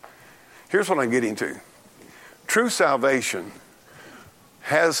 Here's what I'm getting to. True salvation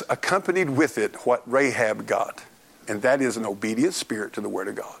has accompanied with it what Rahab got, and that is an obedient spirit to the Word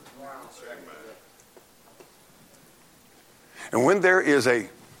of God. And when there is a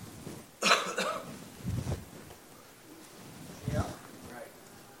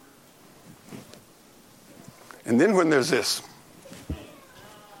and then when there's this,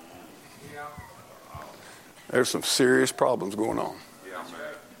 there's some serious problems going on.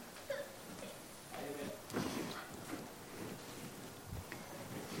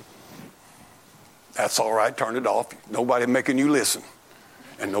 That's all right, turn it off. Nobody's making you listen.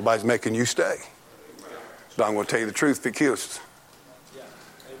 And nobody's making you stay. But I'm going to tell you the truth if it kills us.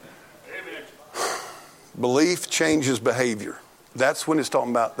 Belief changes behavior. That's when it's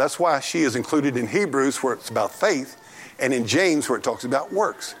talking about, that's why she is included in Hebrews where it's about faith, and in James where it talks about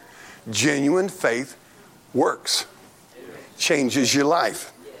works. Genuine faith works. Changes your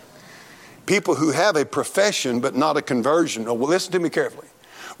life. People who have a profession but not a conversion, well, listen to me carefully,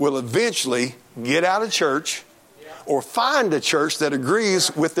 will eventually get out of church or find a church that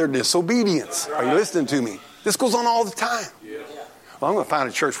agrees with their disobedience. Are you listening to me? This goes on all the time. Well, I'm going to find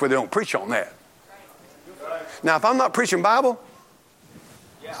a church where they don't preach on that. Now, if I'm not preaching Bible,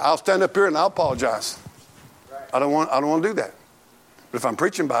 I'll stand up here and I'll apologize. I don't want to do that. But if I'm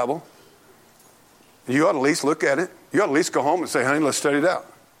preaching Bible, you ought to at least look at it. You ought to at least go home and say, honey, let's study it out.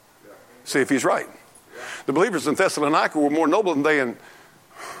 See if he's right. The believers in Thessalonica were more noble than they in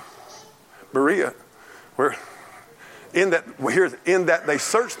Berea, where in that they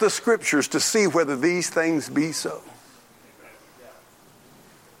searched the scriptures to see whether these things be so.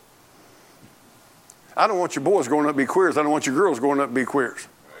 I don't want your boys growing up to be queers. I don't want your girls growing up to be queers.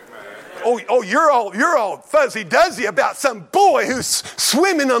 Oh, you're all fuzzy-duzzy about some boy who's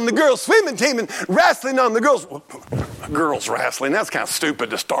swimming on the girls' swimming team and wrestling on the girls' wrestling. That's kind of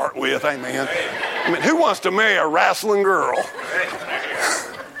stupid to start with, amen. I mean, who wants to marry a wrestling girl?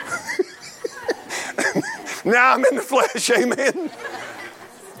 Now I'm in the flesh, amen.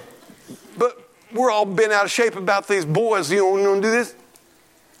 But we're all been out of shape about these boys. You don't do this.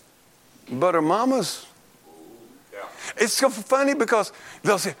 But our mamas, it's so funny because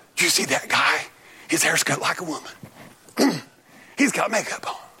they'll say, "Do you see that guy? His hair's cut like a woman. He's got makeup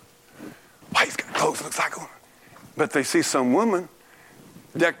on. Why, he's got clothes that looks like a woman." But they see some woman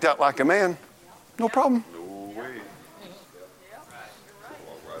decked out like a man, no problem. No way.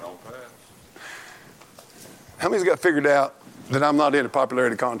 Right on past. How many's got figured out that I'm not in a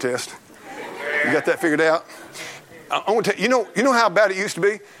popularity contest? You got that figured out? I want to tell you, you know how bad it used to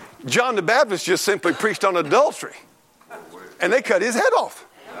be? John the Baptist just simply preached on adultery, and they cut his head off.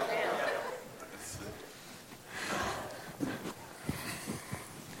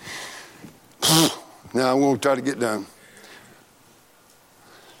 Now, I won't try to get done.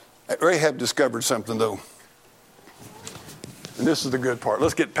 Rahab discovered something, though. And this is the good part.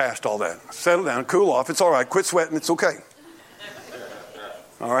 Let's get past all that. Settle down, cool off. It's all right. Quit sweating. It's okay.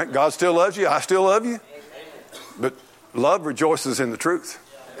 All right. God still loves you. I still love you. But love rejoices in the truth.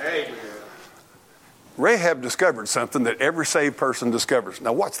 Rahab discovered something that every saved person discovers.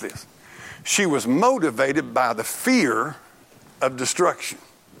 Now, watch this. She was motivated by the fear of destruction.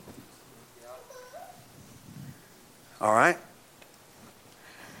 All right?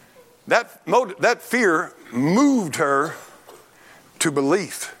 That fear moved her to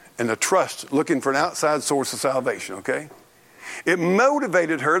belief and to trust, looking for an outside source of salvation, okay? It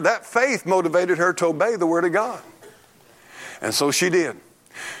motivated her, that faith motivated her to obey the Word of God. And so she did.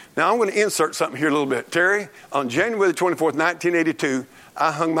 Now I'm going to insert something here a little bit. Terry, on January the 24th, 1982,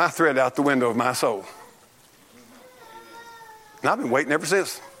 I hung my thread out the window of my soul. And I've been waiting ever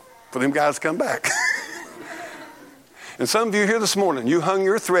since for them guys to come back. And some of you here this morning, you hung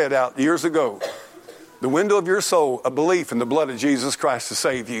your thread out years ago. The window of your soul, a belief in the blood of Jesus Christ to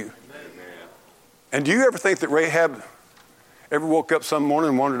save you. Amen. And do you ever think that Rahab ever woke up some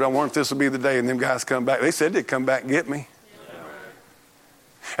morning and wondered, I wonder if this will be the day and them guys come back? They said they'd come back and get me. Yeah.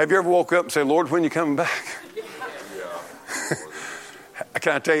 Have you ever woke up and said, Lord, when are you coming back? Yeah.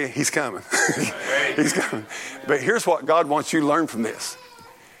 Can I tell you, he's coming. He's coming. But here's what God wants you to learn from this.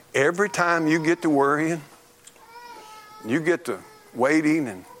 Every time you get to worrying, you get to waiting,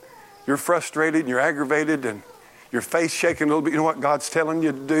 and you're frustrated and you're aggravated and your face shaking a little bit, you know what God's telling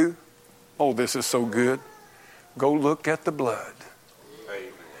you to do? Oh, this is so good. Go look at the blood.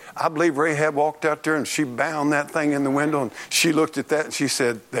 I believe Rahab walked out there and she bound that thing in the window and she looked at that and she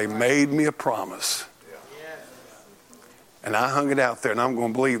said, they made me a promise. And I hung it out there and I'm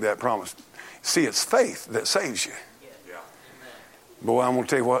going to believe that promise. See, it's faith that saves you. Boy, I'm going to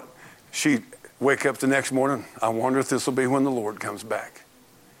tell you what, she wake up the next morning, I wonder if this will be when the Lord comes back.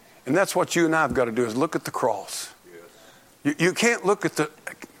 And that's what you and I have got to do is look at the cross. You can't look at the,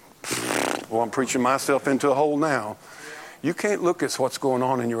 well, I'm preaching myself into a hole now. You can't look at what's going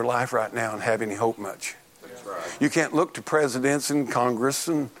on in your life right now and have any hope much. That's right. You can't look to presidents and Congress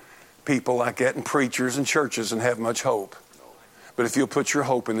and people like that and preachers and churches and have much hope. But if you'll put your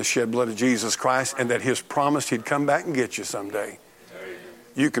hope in the shed blood of Jesus Christ and that his promise he'd come back and get you someday,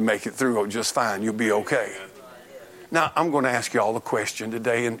 you can make it through just fine. You'll be okay. Now, I'm going to ask you all a question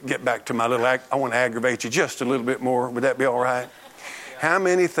today and get back to my little I want to aggravate you just a little bit more. Would that be all right? How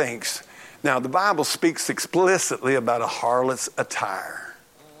many thinks? Now, the Bible speaks explicitly about a harlot's attire.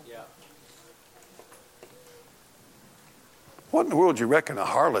 What in the world do you reckon a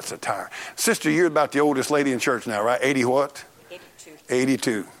harlot's attire? Sister, you're about the oldest lady in church now, right? 80 what?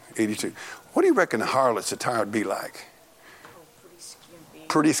 82. 82. What do you reckon a harlot's attire would be like?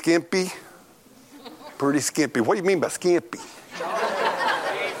 Pretty skimpy? Pretty skimpy. What do you mean by skimpy?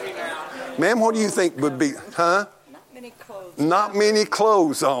 Ma'am, what do you think would be, huh? Not many clothes. Not many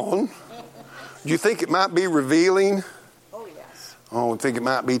clothes on. Do you think it might be revealing? Oh, yes. Oh, think it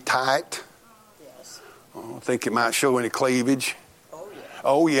might be tight? Yes. Oh, think it might show any cleavage?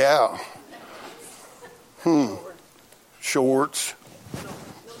 Oh, yeah. Oh, yeah. Shorts.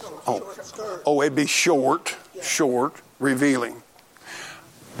 Oh, it'd be short, revealing.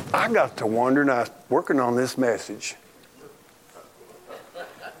 I got to wonder, and I was working on this message.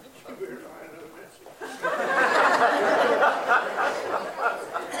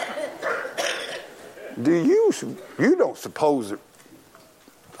 You don't suppose that,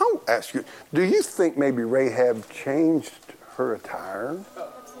 I'll ask you, do you think maybe Rahab changed her attire?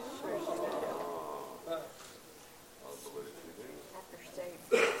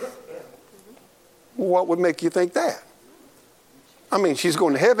 What would make you think that? I mean, she's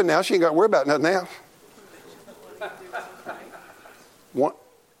going to heaven now. She ain't got to worry about nothing else. What,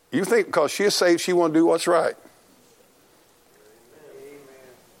 you think because she is saved, she want to do what's right?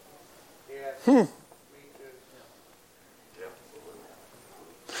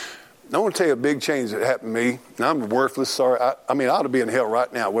 I want to tell you a big change that happened to me. And I'm worthless, sorry. I mean, I ought to be in hell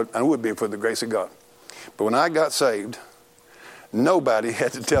right now. I would be for the grace of God. But when I got saved, nobody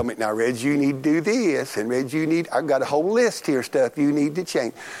had to tell me, now, Reg, you need to do this. And Reg, I've got a whole list here of stuff you need to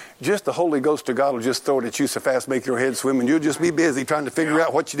change. Just the Holy Ghost of God will just throw it at you so fast, make your head swim, and you'll just be busy trying to figure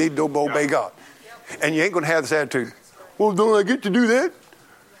out what you need to obey God. And you ain't going to have this attitude, well, don't I get to do that?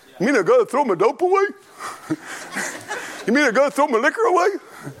 You mean I got to throw my dope away? You mean I got to throw my liquor away?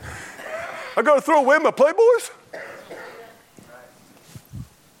 I got to throw away my Playboys?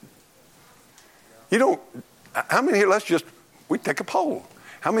 You don't, how many here, we take a poll.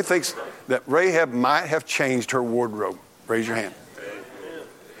 How many thinks that Rahab might have changed her wardrobe? Raise your hand.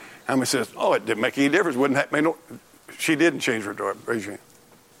 How many says, oh, it didn't make any difference. Wouldn't that make no, she didn't change her wardrobe. Raise your hand.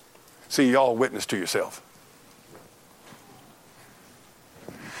 See, y'all witness to yourself.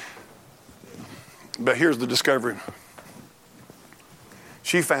 But here's the discovery.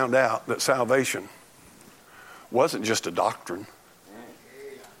 She found out that salvation wasn't just a doctrine.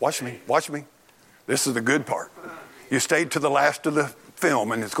 Watch me. This is the good part. You stayed to the last of the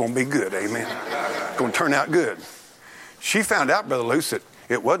film and it's going to be good, amen. It's going to turn out good. She found out, Brother Luce, that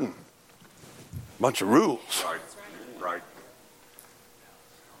it wasn't a bunch of rules. Right.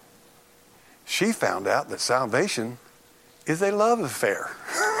 She found out that salvation is a love affair.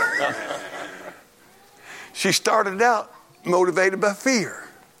 She started out motivated by fear.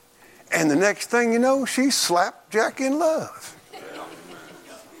 And the next thing you know, she's slapjack in love.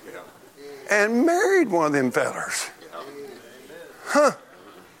 And married one of them fellers. Huh.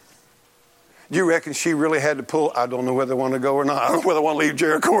 Do you reckon she really had to pull, I don't know whether I want to go or not. I don't know whether I want to leave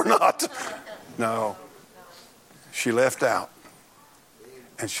Jericho or not. No. She left out.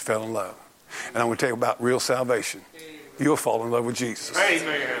 And she fell in love. And I'm going to tell you about real salvation. You'll fall in love with Jesus.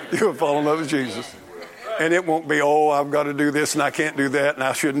 Amen. You'll fall in love with Jesus. And it won't be, oh, I've got to do this and I can't do that and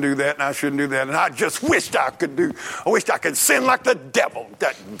I shouldn't do that and I shouldn't do that. And I just wished I could sin like the devil.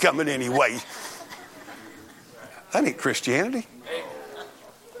 That coming anyway. That ain't Christianity.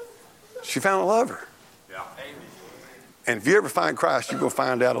 She found a lover. Yeah. And if you ever find Christ, you're going to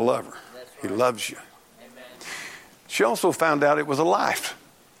find out a lover. He loves you. She also found out it was a life.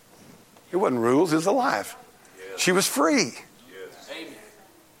 It wasn't rules, it was a life. She was free.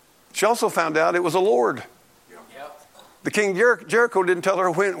 She also found out it was a Lord. The king Jericho didn't tell her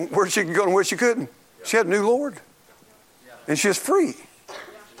where she could go and where she couldn't. She had a new Lord. And she was free.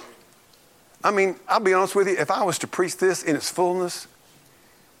 I mean, I'll be honest with you, if I was to preach this in its fullness,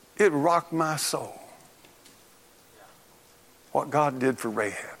 it rocked my soul. What God did for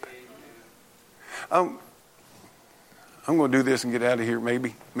Rahab. I'm going to do this and get out of here,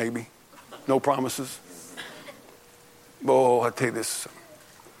 maybe. No promises. Oh, I tell you this.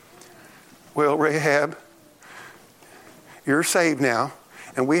 Well, Rahab, you're saved now,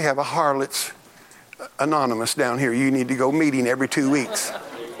 and we have a Harlots Anonymous down here. You need to go meeting every 2 weeks.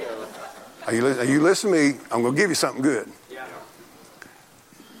 Are you listening to me? I'm going to give you something good.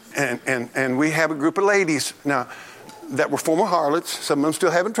 And we have a group of ladies now that were former harlots. Some of them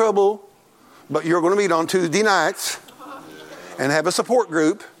still having trouble, but you're going to meet on Tuesday nights and have a support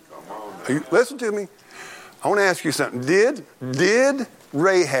group. Listen to me. I want to ask you something. Did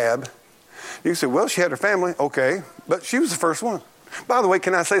Rahab? You say, well, she had her family. Okay, but she was the first one. By the way,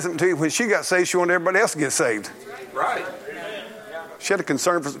 can I say something to you? When she got saved, she wanted everybody else to get saved. Right. She had a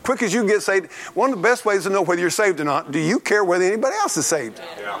concern for, quick as you get saved, one of the best ways to know whether you're saved or not, do you care whether anybody else is saved?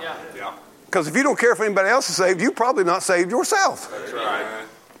 Yeah. Because if you don't care if anybody else is saved, you're probably not saved yourself. That's right.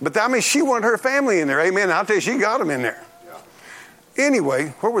 But I mean, she wanted her family in there. Amen. I'll tell you, she got them in there. Yeah. Anyway,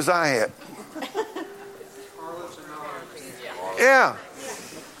 where was I at? Yeah.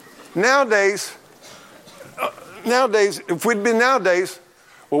 Nowadays, if we'd been nowadays,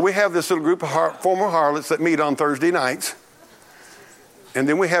 well, we have this little group of former harlots that meet on Thursday nights. And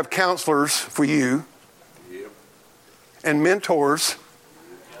then we have counselors for you. And mentors.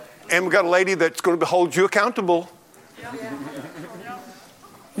 And we've got a lady that's going to hold you accountable.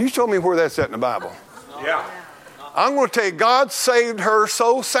 You show me where that's at in the Bible. Yeah. I'm going to tell you, God saved her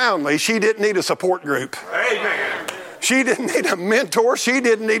so soundly, she didn't need a support group. Amen. She didn't need a mentor. She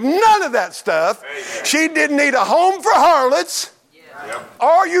didn't need none of that stuff. She didn't need a home for harlots.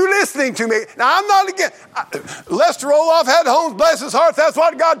 Are you listening to me? Now, I'm not against. Lester Roloff had homes, bless his heart. That's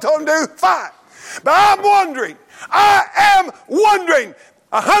what God told him to do. Fine. But I am wondering,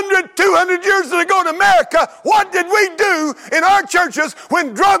 100, 200 years ago in America, what did we do in our churches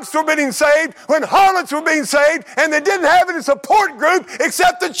when drugs were being saved, when harlots were being saved, and they didn't have any support group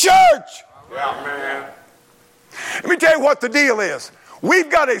except the church? Yeah, man. Let me tell you what the deal is. We've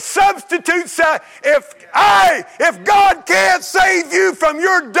got a substitute. If God can't save you from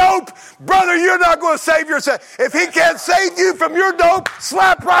your dope, brother, you're not going to save yourself. If he can't save you from your dope,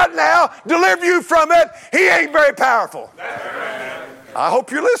 slap right now, deliver you from it, he ain't very powerful. I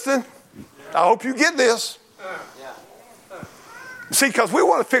hope you're listening. I hope you get this. See, because we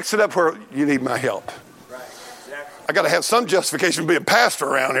want to fix it up where you need my help. I got to have some justification to be a pastor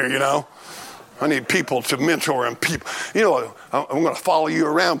around here, you know. I need people to mentor and people. You know, I'm going to follow you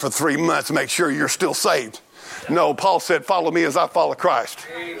around for 3 months to make sure you're still saved. No, Paul said, follow me as I follow Christ.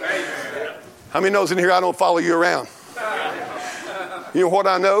 How many knows in here I don't follow you around? You know what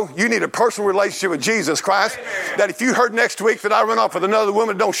I know? You need a personal relationship with Jesus Christ. That if you heard next week that I run off with another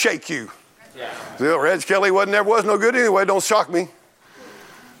woman, don't shake you. Well, Reg Kelly never was no good anyway. Don't shock me.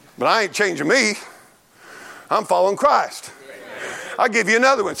 But I ain't changing me. I'm following Christ. I'll give you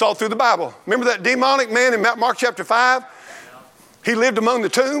another one. It's all through the Bible. Remember that demonic man in Mark chapter 5? He lived among the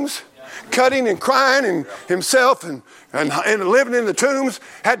tombs, cutting and crying and himself and living in the tombs.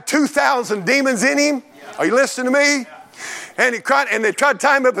 Had 2,000 demons in him. Are you listening to me? And he cried, and they tried to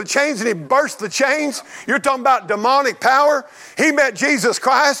tie him up with chains, and he burst the chains. You're talking about demonic power. He met Jesus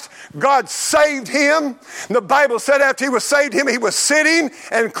Christ. God saved him. And the Bible said after he was saved him, he was sitting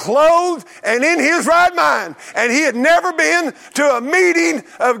and clothed and in his right mind. And he had never been to a meeting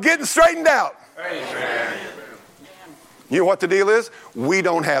of getting straightened out. Amen. You know what the deal is? We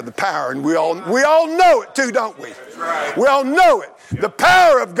don't have the power, and we all know it too, don't we? Right. We all know it. The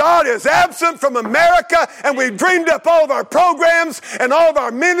power of God is absent from America, and we've dreamed up all of our programs and all of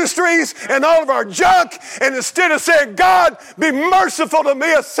our ministries and all of our junk, and instead of saying, God, be merciful to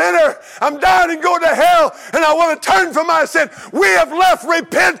me, a sinner, I'm dying and going to hell, and I want to turn from my sin, we have left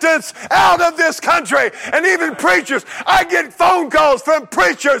repentance out of this country. And even preachers, I get phone calls from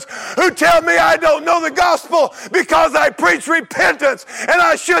preachers who tell me I don't know the gospel because I preach repentance, and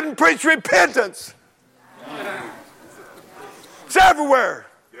I shouldn't preach repentance. It's everywhere.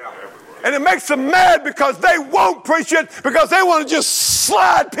 And it makes them mad because they won't preach it, because they want to just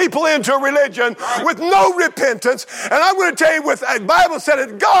slide people into a religion with no repentance. And I'm going to tell you, with the Bible said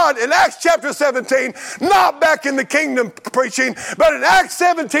it, God in Acts chapter 17, not back in the kingdom preaching, but in Acts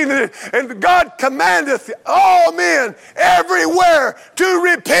 17, and God commandeth all men everywhere to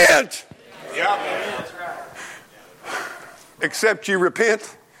repent. Except you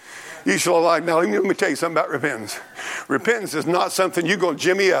repent, you shall alive. Now, let me tell you something about repentance. Repentance is not something you're going to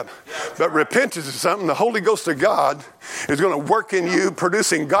jimmy up. But repentance is something the Holy Ghost of God is going to work in you,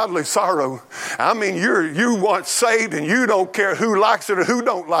 producing godly sorrow. I mean, you want saved, and you don't care who likes it or who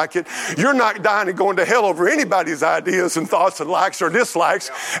don't like it. You're not dying and going to hell over anybody's ideas and thoughts and likes or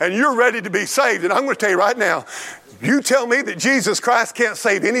dislikes, and you're ready to be saved. And I'm going to tell you right now, you tell me that Jesus Christ can't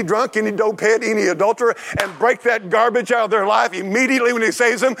save any drunk, any dopehead, any adulterer, and break that garbage out of their life immediately when he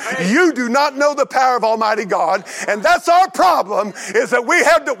saves them. You do not know the power of Almighty God. And that's our problem, is that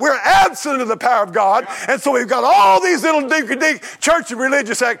we're absent of the power of God. And so we've got all these little church and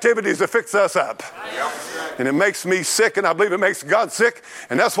religious activities to fix us up. And it makes me sick, and I believe it makes God sick.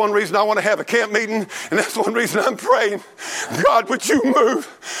 And that's one reason I want to have a camp meeting. And that's one reason I'm praying, God, would you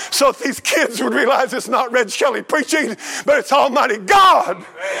move so that these kids would realize it's not Red Shelley preaching, but it's Almighty God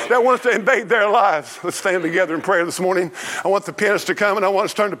that wants to invade their lives. Let's stand together in prayer this morning. I want the pianist to come, and I want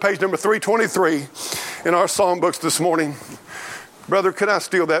us to turn to page number 323 in our songbooks this morning. Brother, could I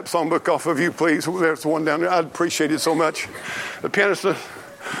steal that songbook off of you, please? There's one down there. I'd appreciate it so much. The pianist, the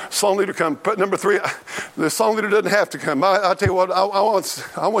song leader, come. Put number 3. The song leader doesn't have to come. I'll tell you what,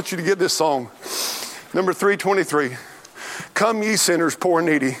 I want you to get this song. Number 323. Come ye sinners, poor and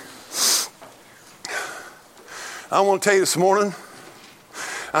needy. I want to tell you this morning,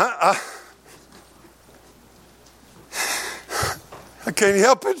 I can't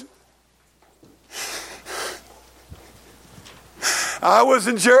help it. I was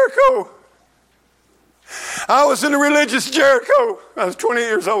in Jericho. I was in a religious Jericho. I was 28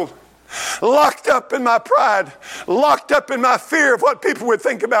 years old. Locked up in my pride. Locked up in my fear of what people would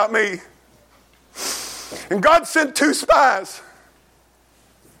think about me. And God sent 2 spies.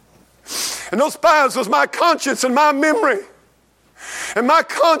 And those spies was my conscience and my memory. And my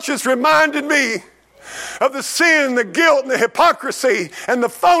conscience reminded me of the sin, the guilt, and the hypocrisy, and the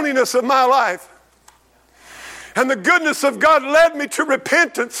phoniness of my life. And the goodness of God led me to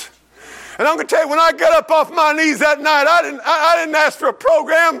repentance. And I'm going to tell you, when I got up off my knees that night, I didn't ask for a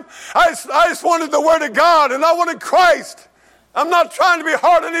program. I just wanted the Word of God, and I wanted Christ. I'm not trying to be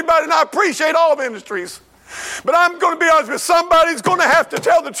hard on anybody, and I appreciate all ministries. But I'm going to be honest with you, somebody's going to have to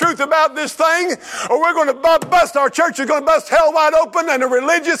tell the truth about this thing, or we're going to bust, our church is going to bust hell wide open in a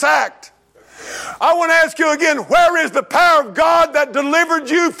religious act. I want to ask you again, where is the power of God that delivered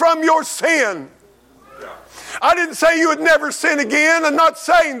you from your sin? I didn't say you would never sin again. I'm not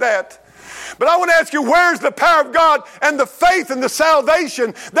saying that. But I want to ask you, where's the power of God and the faith and the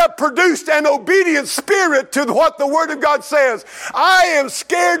salvation that produced an obedient spirit to what the Word of God says? I am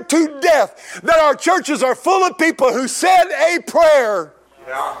scared to death that our churches are full of people who said a prayer.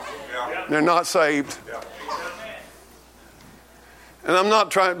 They're not saved. And I'm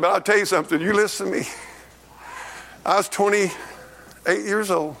not trying, but I'll tell you something. You listen to me. I was 28 years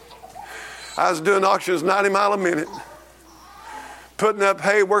old. I was doing auctions 90 miles a minute. Putting up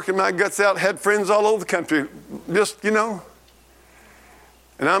hay, working my guts out, had friends all over the country. Just, And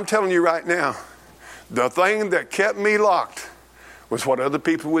I'm telling you right now, the thing that kept me locked was what other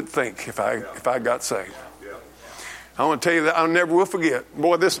people would think if I got saved. I want to tell you that I never will forget.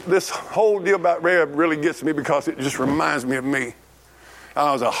 Boy, this whole deal about Reb really gets me because it just reminds me of me.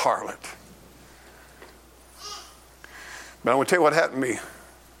 I was a harlot. But I want to tell you what happened to me.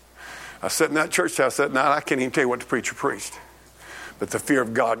 I sat in that church house that night. I can't even tell you what the preacher preached. But the fear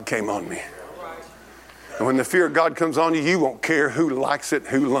of God came on me. And when the fear of God comes on you, you won't care who likes it,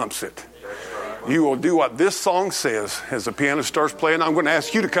 who lumps it. You will do what this song says as the piano starts playing. I'm going to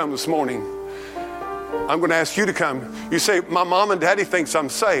ask you to come this morning. I'm going to ask you to come. You say, my mom and daddy thinks I'm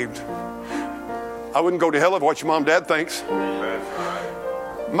saved. I wouldn't go to hell of what your mom and dad thinks.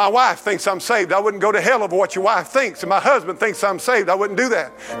 My wife thinks I'm saved. I wouldn't go to hell over what your wife thinks. And my husband thinks I'm saved. I wouldn't do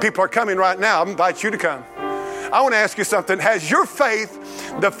that. People are coming right now. I invite you to come. I want to ask you something. Has your faith,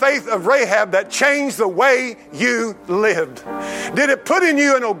 the faith of Rahab, that changed the way you lived? Did it put in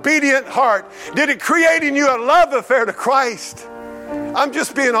you an obedient heart? Did it create in you a love affair to Christ? I'm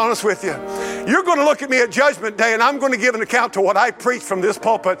just being honest with you. You're going to look at me at Judgment Day, and I'm going to give an account to what I preach from this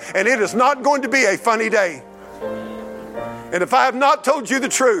pulpit, and it is not going to be a funny day. And if I have not told you the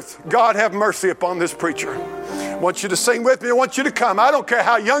truth, God have mercy upon this preacher. I want you to sing with me. I want you to come. I don't care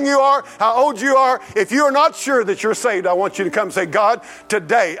how young you are, how old you are. If you are not sure that you're saved, I want you to come and say, God,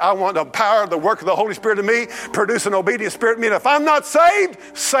 today I want the power, the work of the Holy Spirit in me, produce an obedient spirit in me. And if I'm not saved,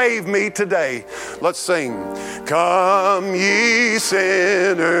 save me today. Let's sing. Come ye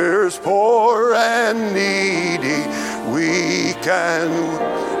sinners, poor and needy, weak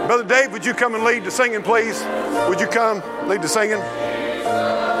and... Brother Dave, would you come and lead the singing, please? Would you come lead the singing?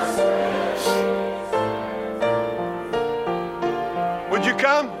 Would you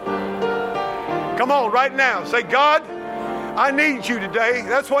come? Come on, right now. Say, God, I need you today.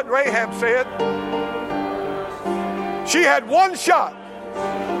 That's what Rahab said. She had one shot.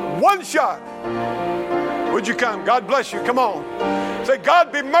 One shot. Would you come? God bless you. Come on. Say,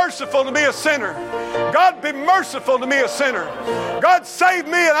 God, be merciful to me, a sinner. God, be merciful to me, a sinner. God, save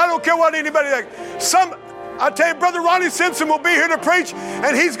me, and I don't care what anybody thinks. I tell you, Brother Ronnie Simpson will be here to preach,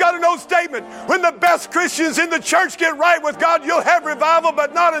 and he's got an old statement. When the best Christians in the church get right with God, you'll have revival,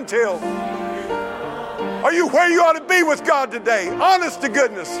 but not until. Are you where you ought to be with God today? Honest to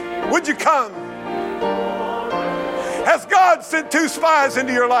goodness. Would you come? Has God sent 2 spies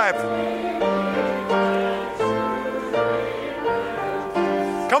into your life?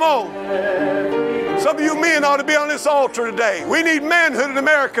 Come on. Some of you men ought to be on this altar today. We need manhood in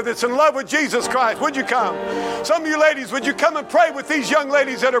America that's in love with Jesus Christ. Would you come? Some of you ladies, would you come and pray with these young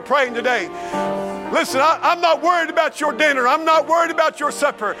ladies that are praying today? Listen, I'm not worried about your dinner. I'm not worried about your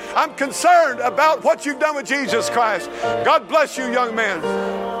supper. I'm concerned about what you've done with Jesus Christ. God bless you, young man.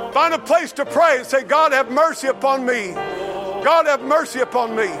 Find a place to pray and say, God, have mercy upon me. God, have mercy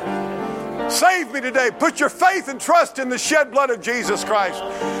upon me. Save me today. Put your faith and trust in the shed blood of Jesus Christ.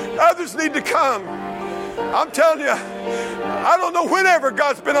 Others need to come. I'm telling you, I don't know whenever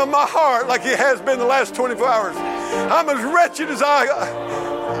God's been on my heart like He has been the last 24 hours. I'm as wretched as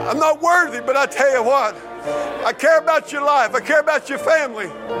I'm not worthy, but I tell you what, I care about your life. I care about your family.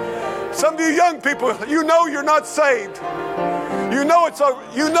 Some of you young people, you know you're not saved. You know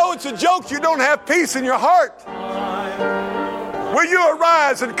it's a joke. You don't have peace in your heart. Will you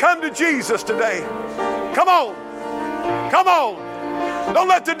arise and come to Jesus today? Come on. Come on. Don't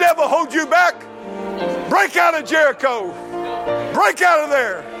let the devil hold you back. Break out of Jericho. Break out of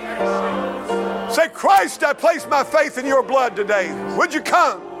there. Say, Christ, I place my faith in your blood today. Would you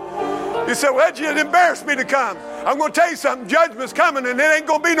come? You say, well, it embarrassed me to come. I'm going to tell you something. Judgment's coming, and it ain't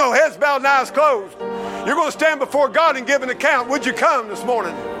going to be no heads bowed and eyes closed. You're going to stand before God and give an account. Would you come this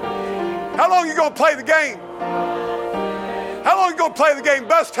morning? How long are you going to play the game? How long are you going to play the game?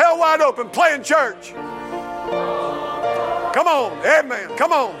 Bust hell wide open, play in church. Come on. Amen.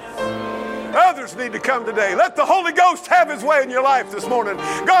 Come on. Others need to come today. Let the Holy Ghost have His way in your life this morning.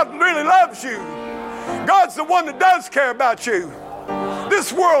 God really loves you. God's the one that does care about you.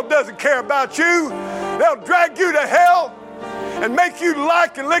 This world doesn't care about you. They'll drag you to hell and make you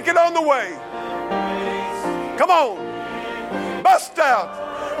like and lick it on the way. Come on. Bust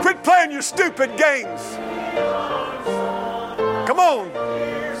out. Quit playing your stupid games. Come on.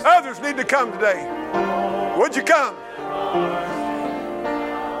 Others need to come today. Would you come?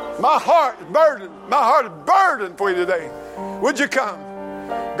 My heart is burdened. My heart is burdened for you today. Would you come?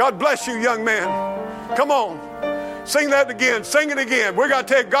 God bless you, young man. Come on. Sing that again. Sing it again. We're going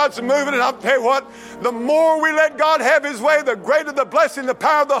to tell you God's moving, and I'll tell you what, the more we let God have His way, the greater the blessing, the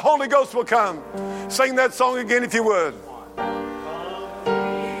power of the Holy Ghost will come. Sing that song again if you would.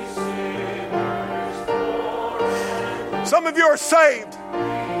 Some of you are saved,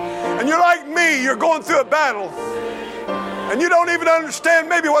 and you're like me. You're going through a battle, and you don't even understand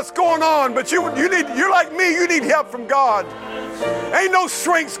maybe what's going on, but you're like me. You need help from God. Ain't no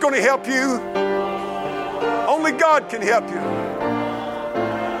strength's going to help you. Only God can help you.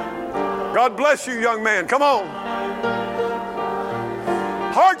 God bless you, young man. Come on.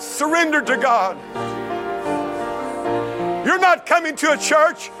 Hearts surrendered to God. You're not coming to a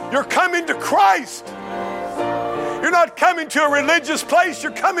church. You're coming to Christ. You're not coming to a religious place.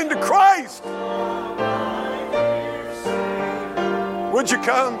 You're coming to Christ. Would you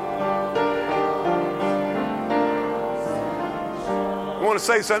come? I want to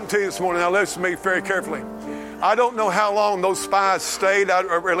say something to you this morning. Now listen to me very carefully. I don't know how long those spies stayed. I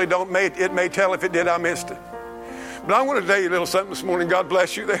really don't. It may tell. If it did, I missed it. But I want to tell you a little something this morning. God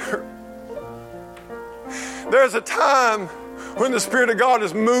bless you there. There's a time when the Spirit of God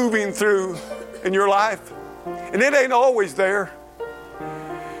is moving through in your life. And it ain't always there.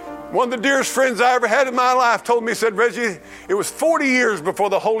 One of the dearest friends I ever had in my life told me, he said, Reggie, it was 40 years before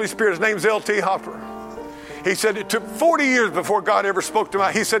the Holy Spirit, his name's L.T. Hopper. He said it took 40 years before God ever spoke to me.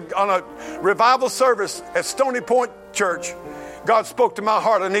 He said on a revival service at Stony Point Church, God spoke to my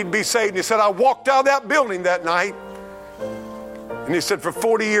heart, I need to be saved. And he said, I walked out of that building that night. And he said, for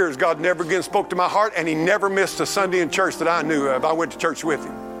 40 years, God never again spoke to my heart, and he never missed a Sunday in church that I knew of. I went to church with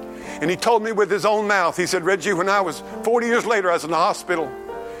him. And he told me with his own mouth, he said, Reggie, when I was 40 years later, I was in the hospital,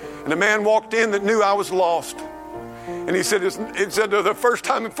 and a man walked in that knew I was lost. And he said, the first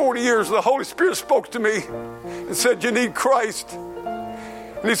time in 40 years, the Holy Spirit spoke to me and said, you need Christ.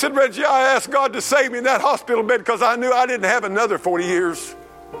 And he said, Reggie, I asked God to save me in that hospital bed because I knew I didn't have another 40 years.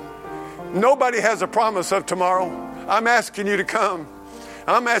 Nobody has a promise of tomorrow. I'm asking you to come.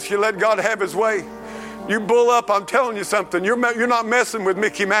 I'm asking you to let God have his way. You bull up, I'm telling you something. You're not messing with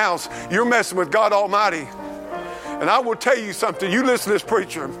Mickey Mouse. You're messing with God Almighty. And I will tell you something. You listen to this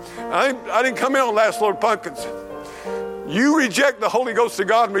preacher. I didn't come in on Last Lord Pumpkins. You reject the Holy Ghost of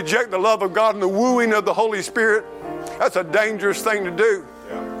God and reject the love of God and the wooing of the Holy Spirit. That's a dangerous thing to do.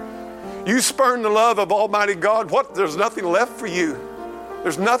 You spurn the love of Almighty God. There's nothing left for you.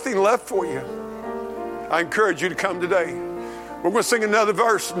 There's nothing left for you. I encourage you to come today. We're going to sing another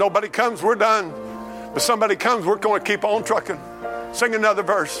verse. Nobody comes, we're done. But somebody comes, we're going to keep on trucking. Sing another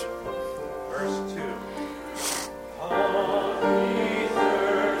verse. Verse 2.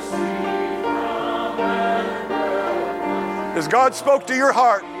 As God spoke to your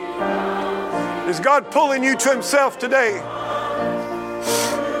heart, is God pulling you to himself today?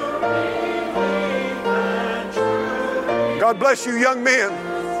 God bless you, young men.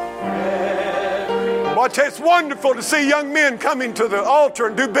 Boy, I tell you, it's wonderful to see young men coming to the altar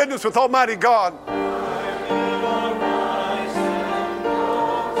and do business with Almighty God.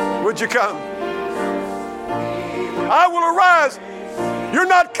 Would you come? I will arise. You're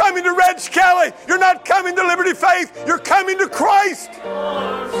not coming to Reg Kelly. You're not coming to Liberty Faith. You're coming to Christ.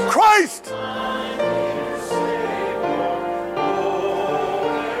 Christ.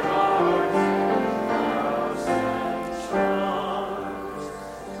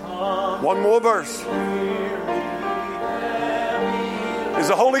 One more verse. Is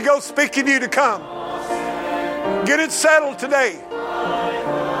the Holy Ghost speaking to you to come? Get it settled today.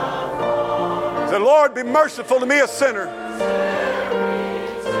 Say, Lord, be merciful to me, a sinner.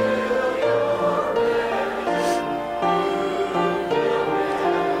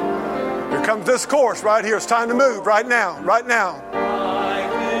 Here comes this chorus right here. It's time to move right now. Right now.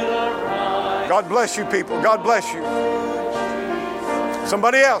 God bless you, people. God bless you.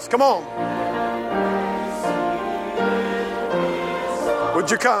 Somebody else, come on. Would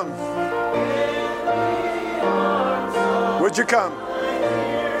you come? Would you come?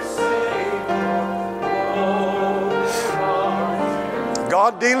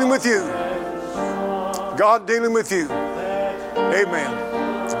 God dealing with you. God dealing with you. Amen.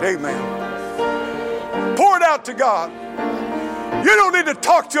 Amen. Pour it out to God. You don't need to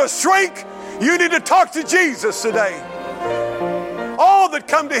talk to a shrink. You need to talk to Jesus today. All that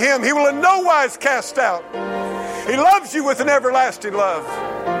come to him, he will in no wise cast out. He loves you with an everlasting love.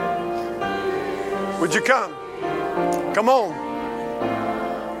 Would you come? Come on.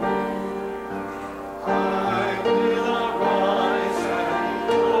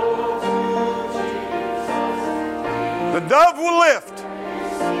 The dove will lift.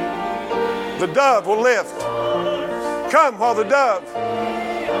 The dove will lift. Come while the dove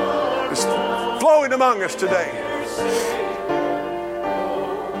is flowing among us today.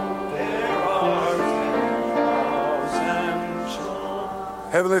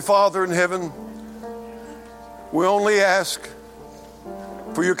 Heavenly Father in heaven, we only ask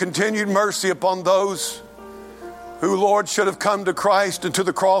for your continued mercy upon those who, Lord, should have come to Christ and to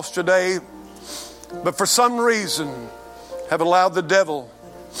the cross today, but for some reason have allowed the devil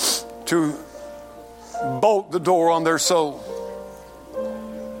to bolt the door on their soul.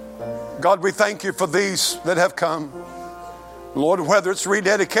 God, we thank you for these that have come. Lord, whether it's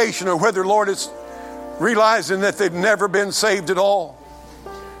rededication or whether, Lord, it's realizing that they've never been saved at all.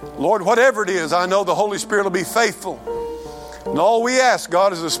 Lord, whatever it is, I know the Holy Spirit will be faithful. And all we ask,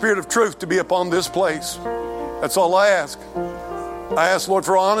 God, is the Spirit of truth to be upon this place. That's all I ask. I ask, Lord,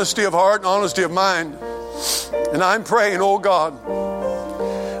 for honesty of heart and honesty of mind. And I'm praying, oh God,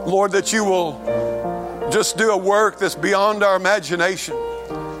 Lord, that you will just do a work that's beyond our imagination.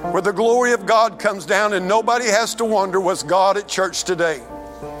 where the glory of God comes down and nobody has to wonder, was God at church today?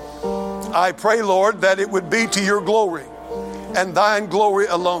 I pray, Lord, that it would be to your glory and thine glory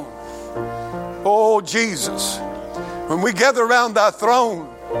alone. Oh, Jesus, when we gather around thy throne,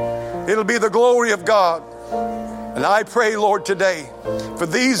 it'll be the glory of God. And I pray, Lord, today, for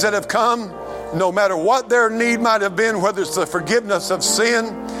these that have come, no matter what their need might have been, whether it's the forgiveness of sin,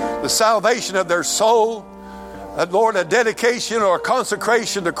 the salvation of their soul, Lord, a dedication or a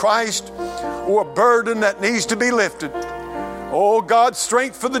consecration to Christ, or a burden that needs to be lifted. Oh, God,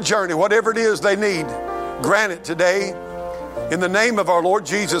 strength for the journey, whatever it is they need, grant it today. In the name of our Lord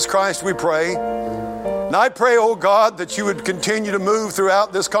Jesus Christ, we pray. And I pray, oh God, that you would continue to move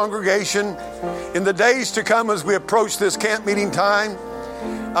throughout this congregation in the days to come as we approach this camp meeting time.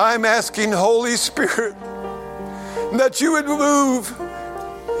 I'm asking, Holy Spirit, that you would move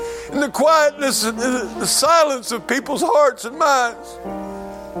in the quietness and the silence of people's hearts and minds.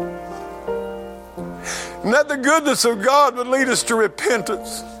 And that the goodness of God would lead us to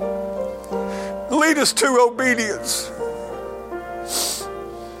repentance, lead us to obedience.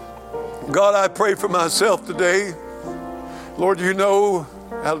 God, I pray for myself today. Lord, you know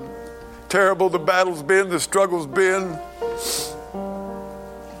how terrible the battle's been, the struggle's been.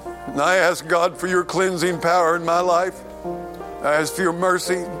 And I ask God for your cleansing power in my life. I ask for your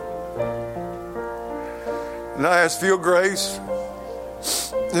mercy. And I ask for your grace.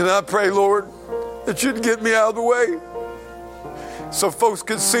 And I pray, Lord, that you'd get me out of the way so folks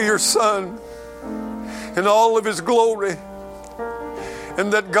could see your Son in all of his glory.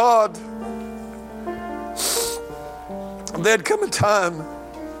 And that, God, there'd come a time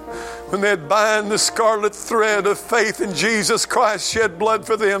when they'd bind the scarlet thread of faith in Jesus Christ, shed blood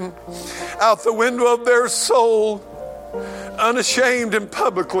for them, out the window of their soul, unashamed and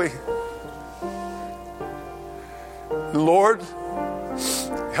publicly. Lord,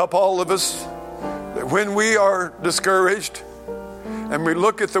 help all of us that when we are discouraged and we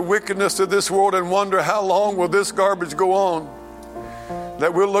look at the wickedness of this world and wonder how long will this garbage go on,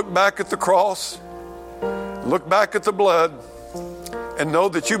 that we'll look back at the cross, look back at the blood, and know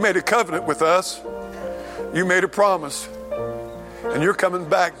that you made a covenant with us. You made a promise, and you're coming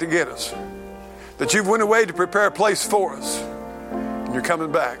back to get us. That you've went away to prepare a place for us, and you're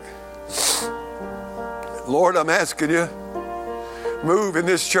coming back. Lord, I'm asking you, move in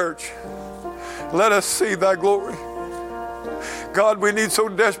this church. Let us see thy glory. God, we need so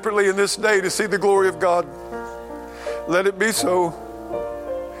desperately in this day to see the glory of God. Let it be so.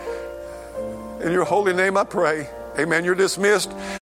 In your holy name I pray. Amen. You're dismissed.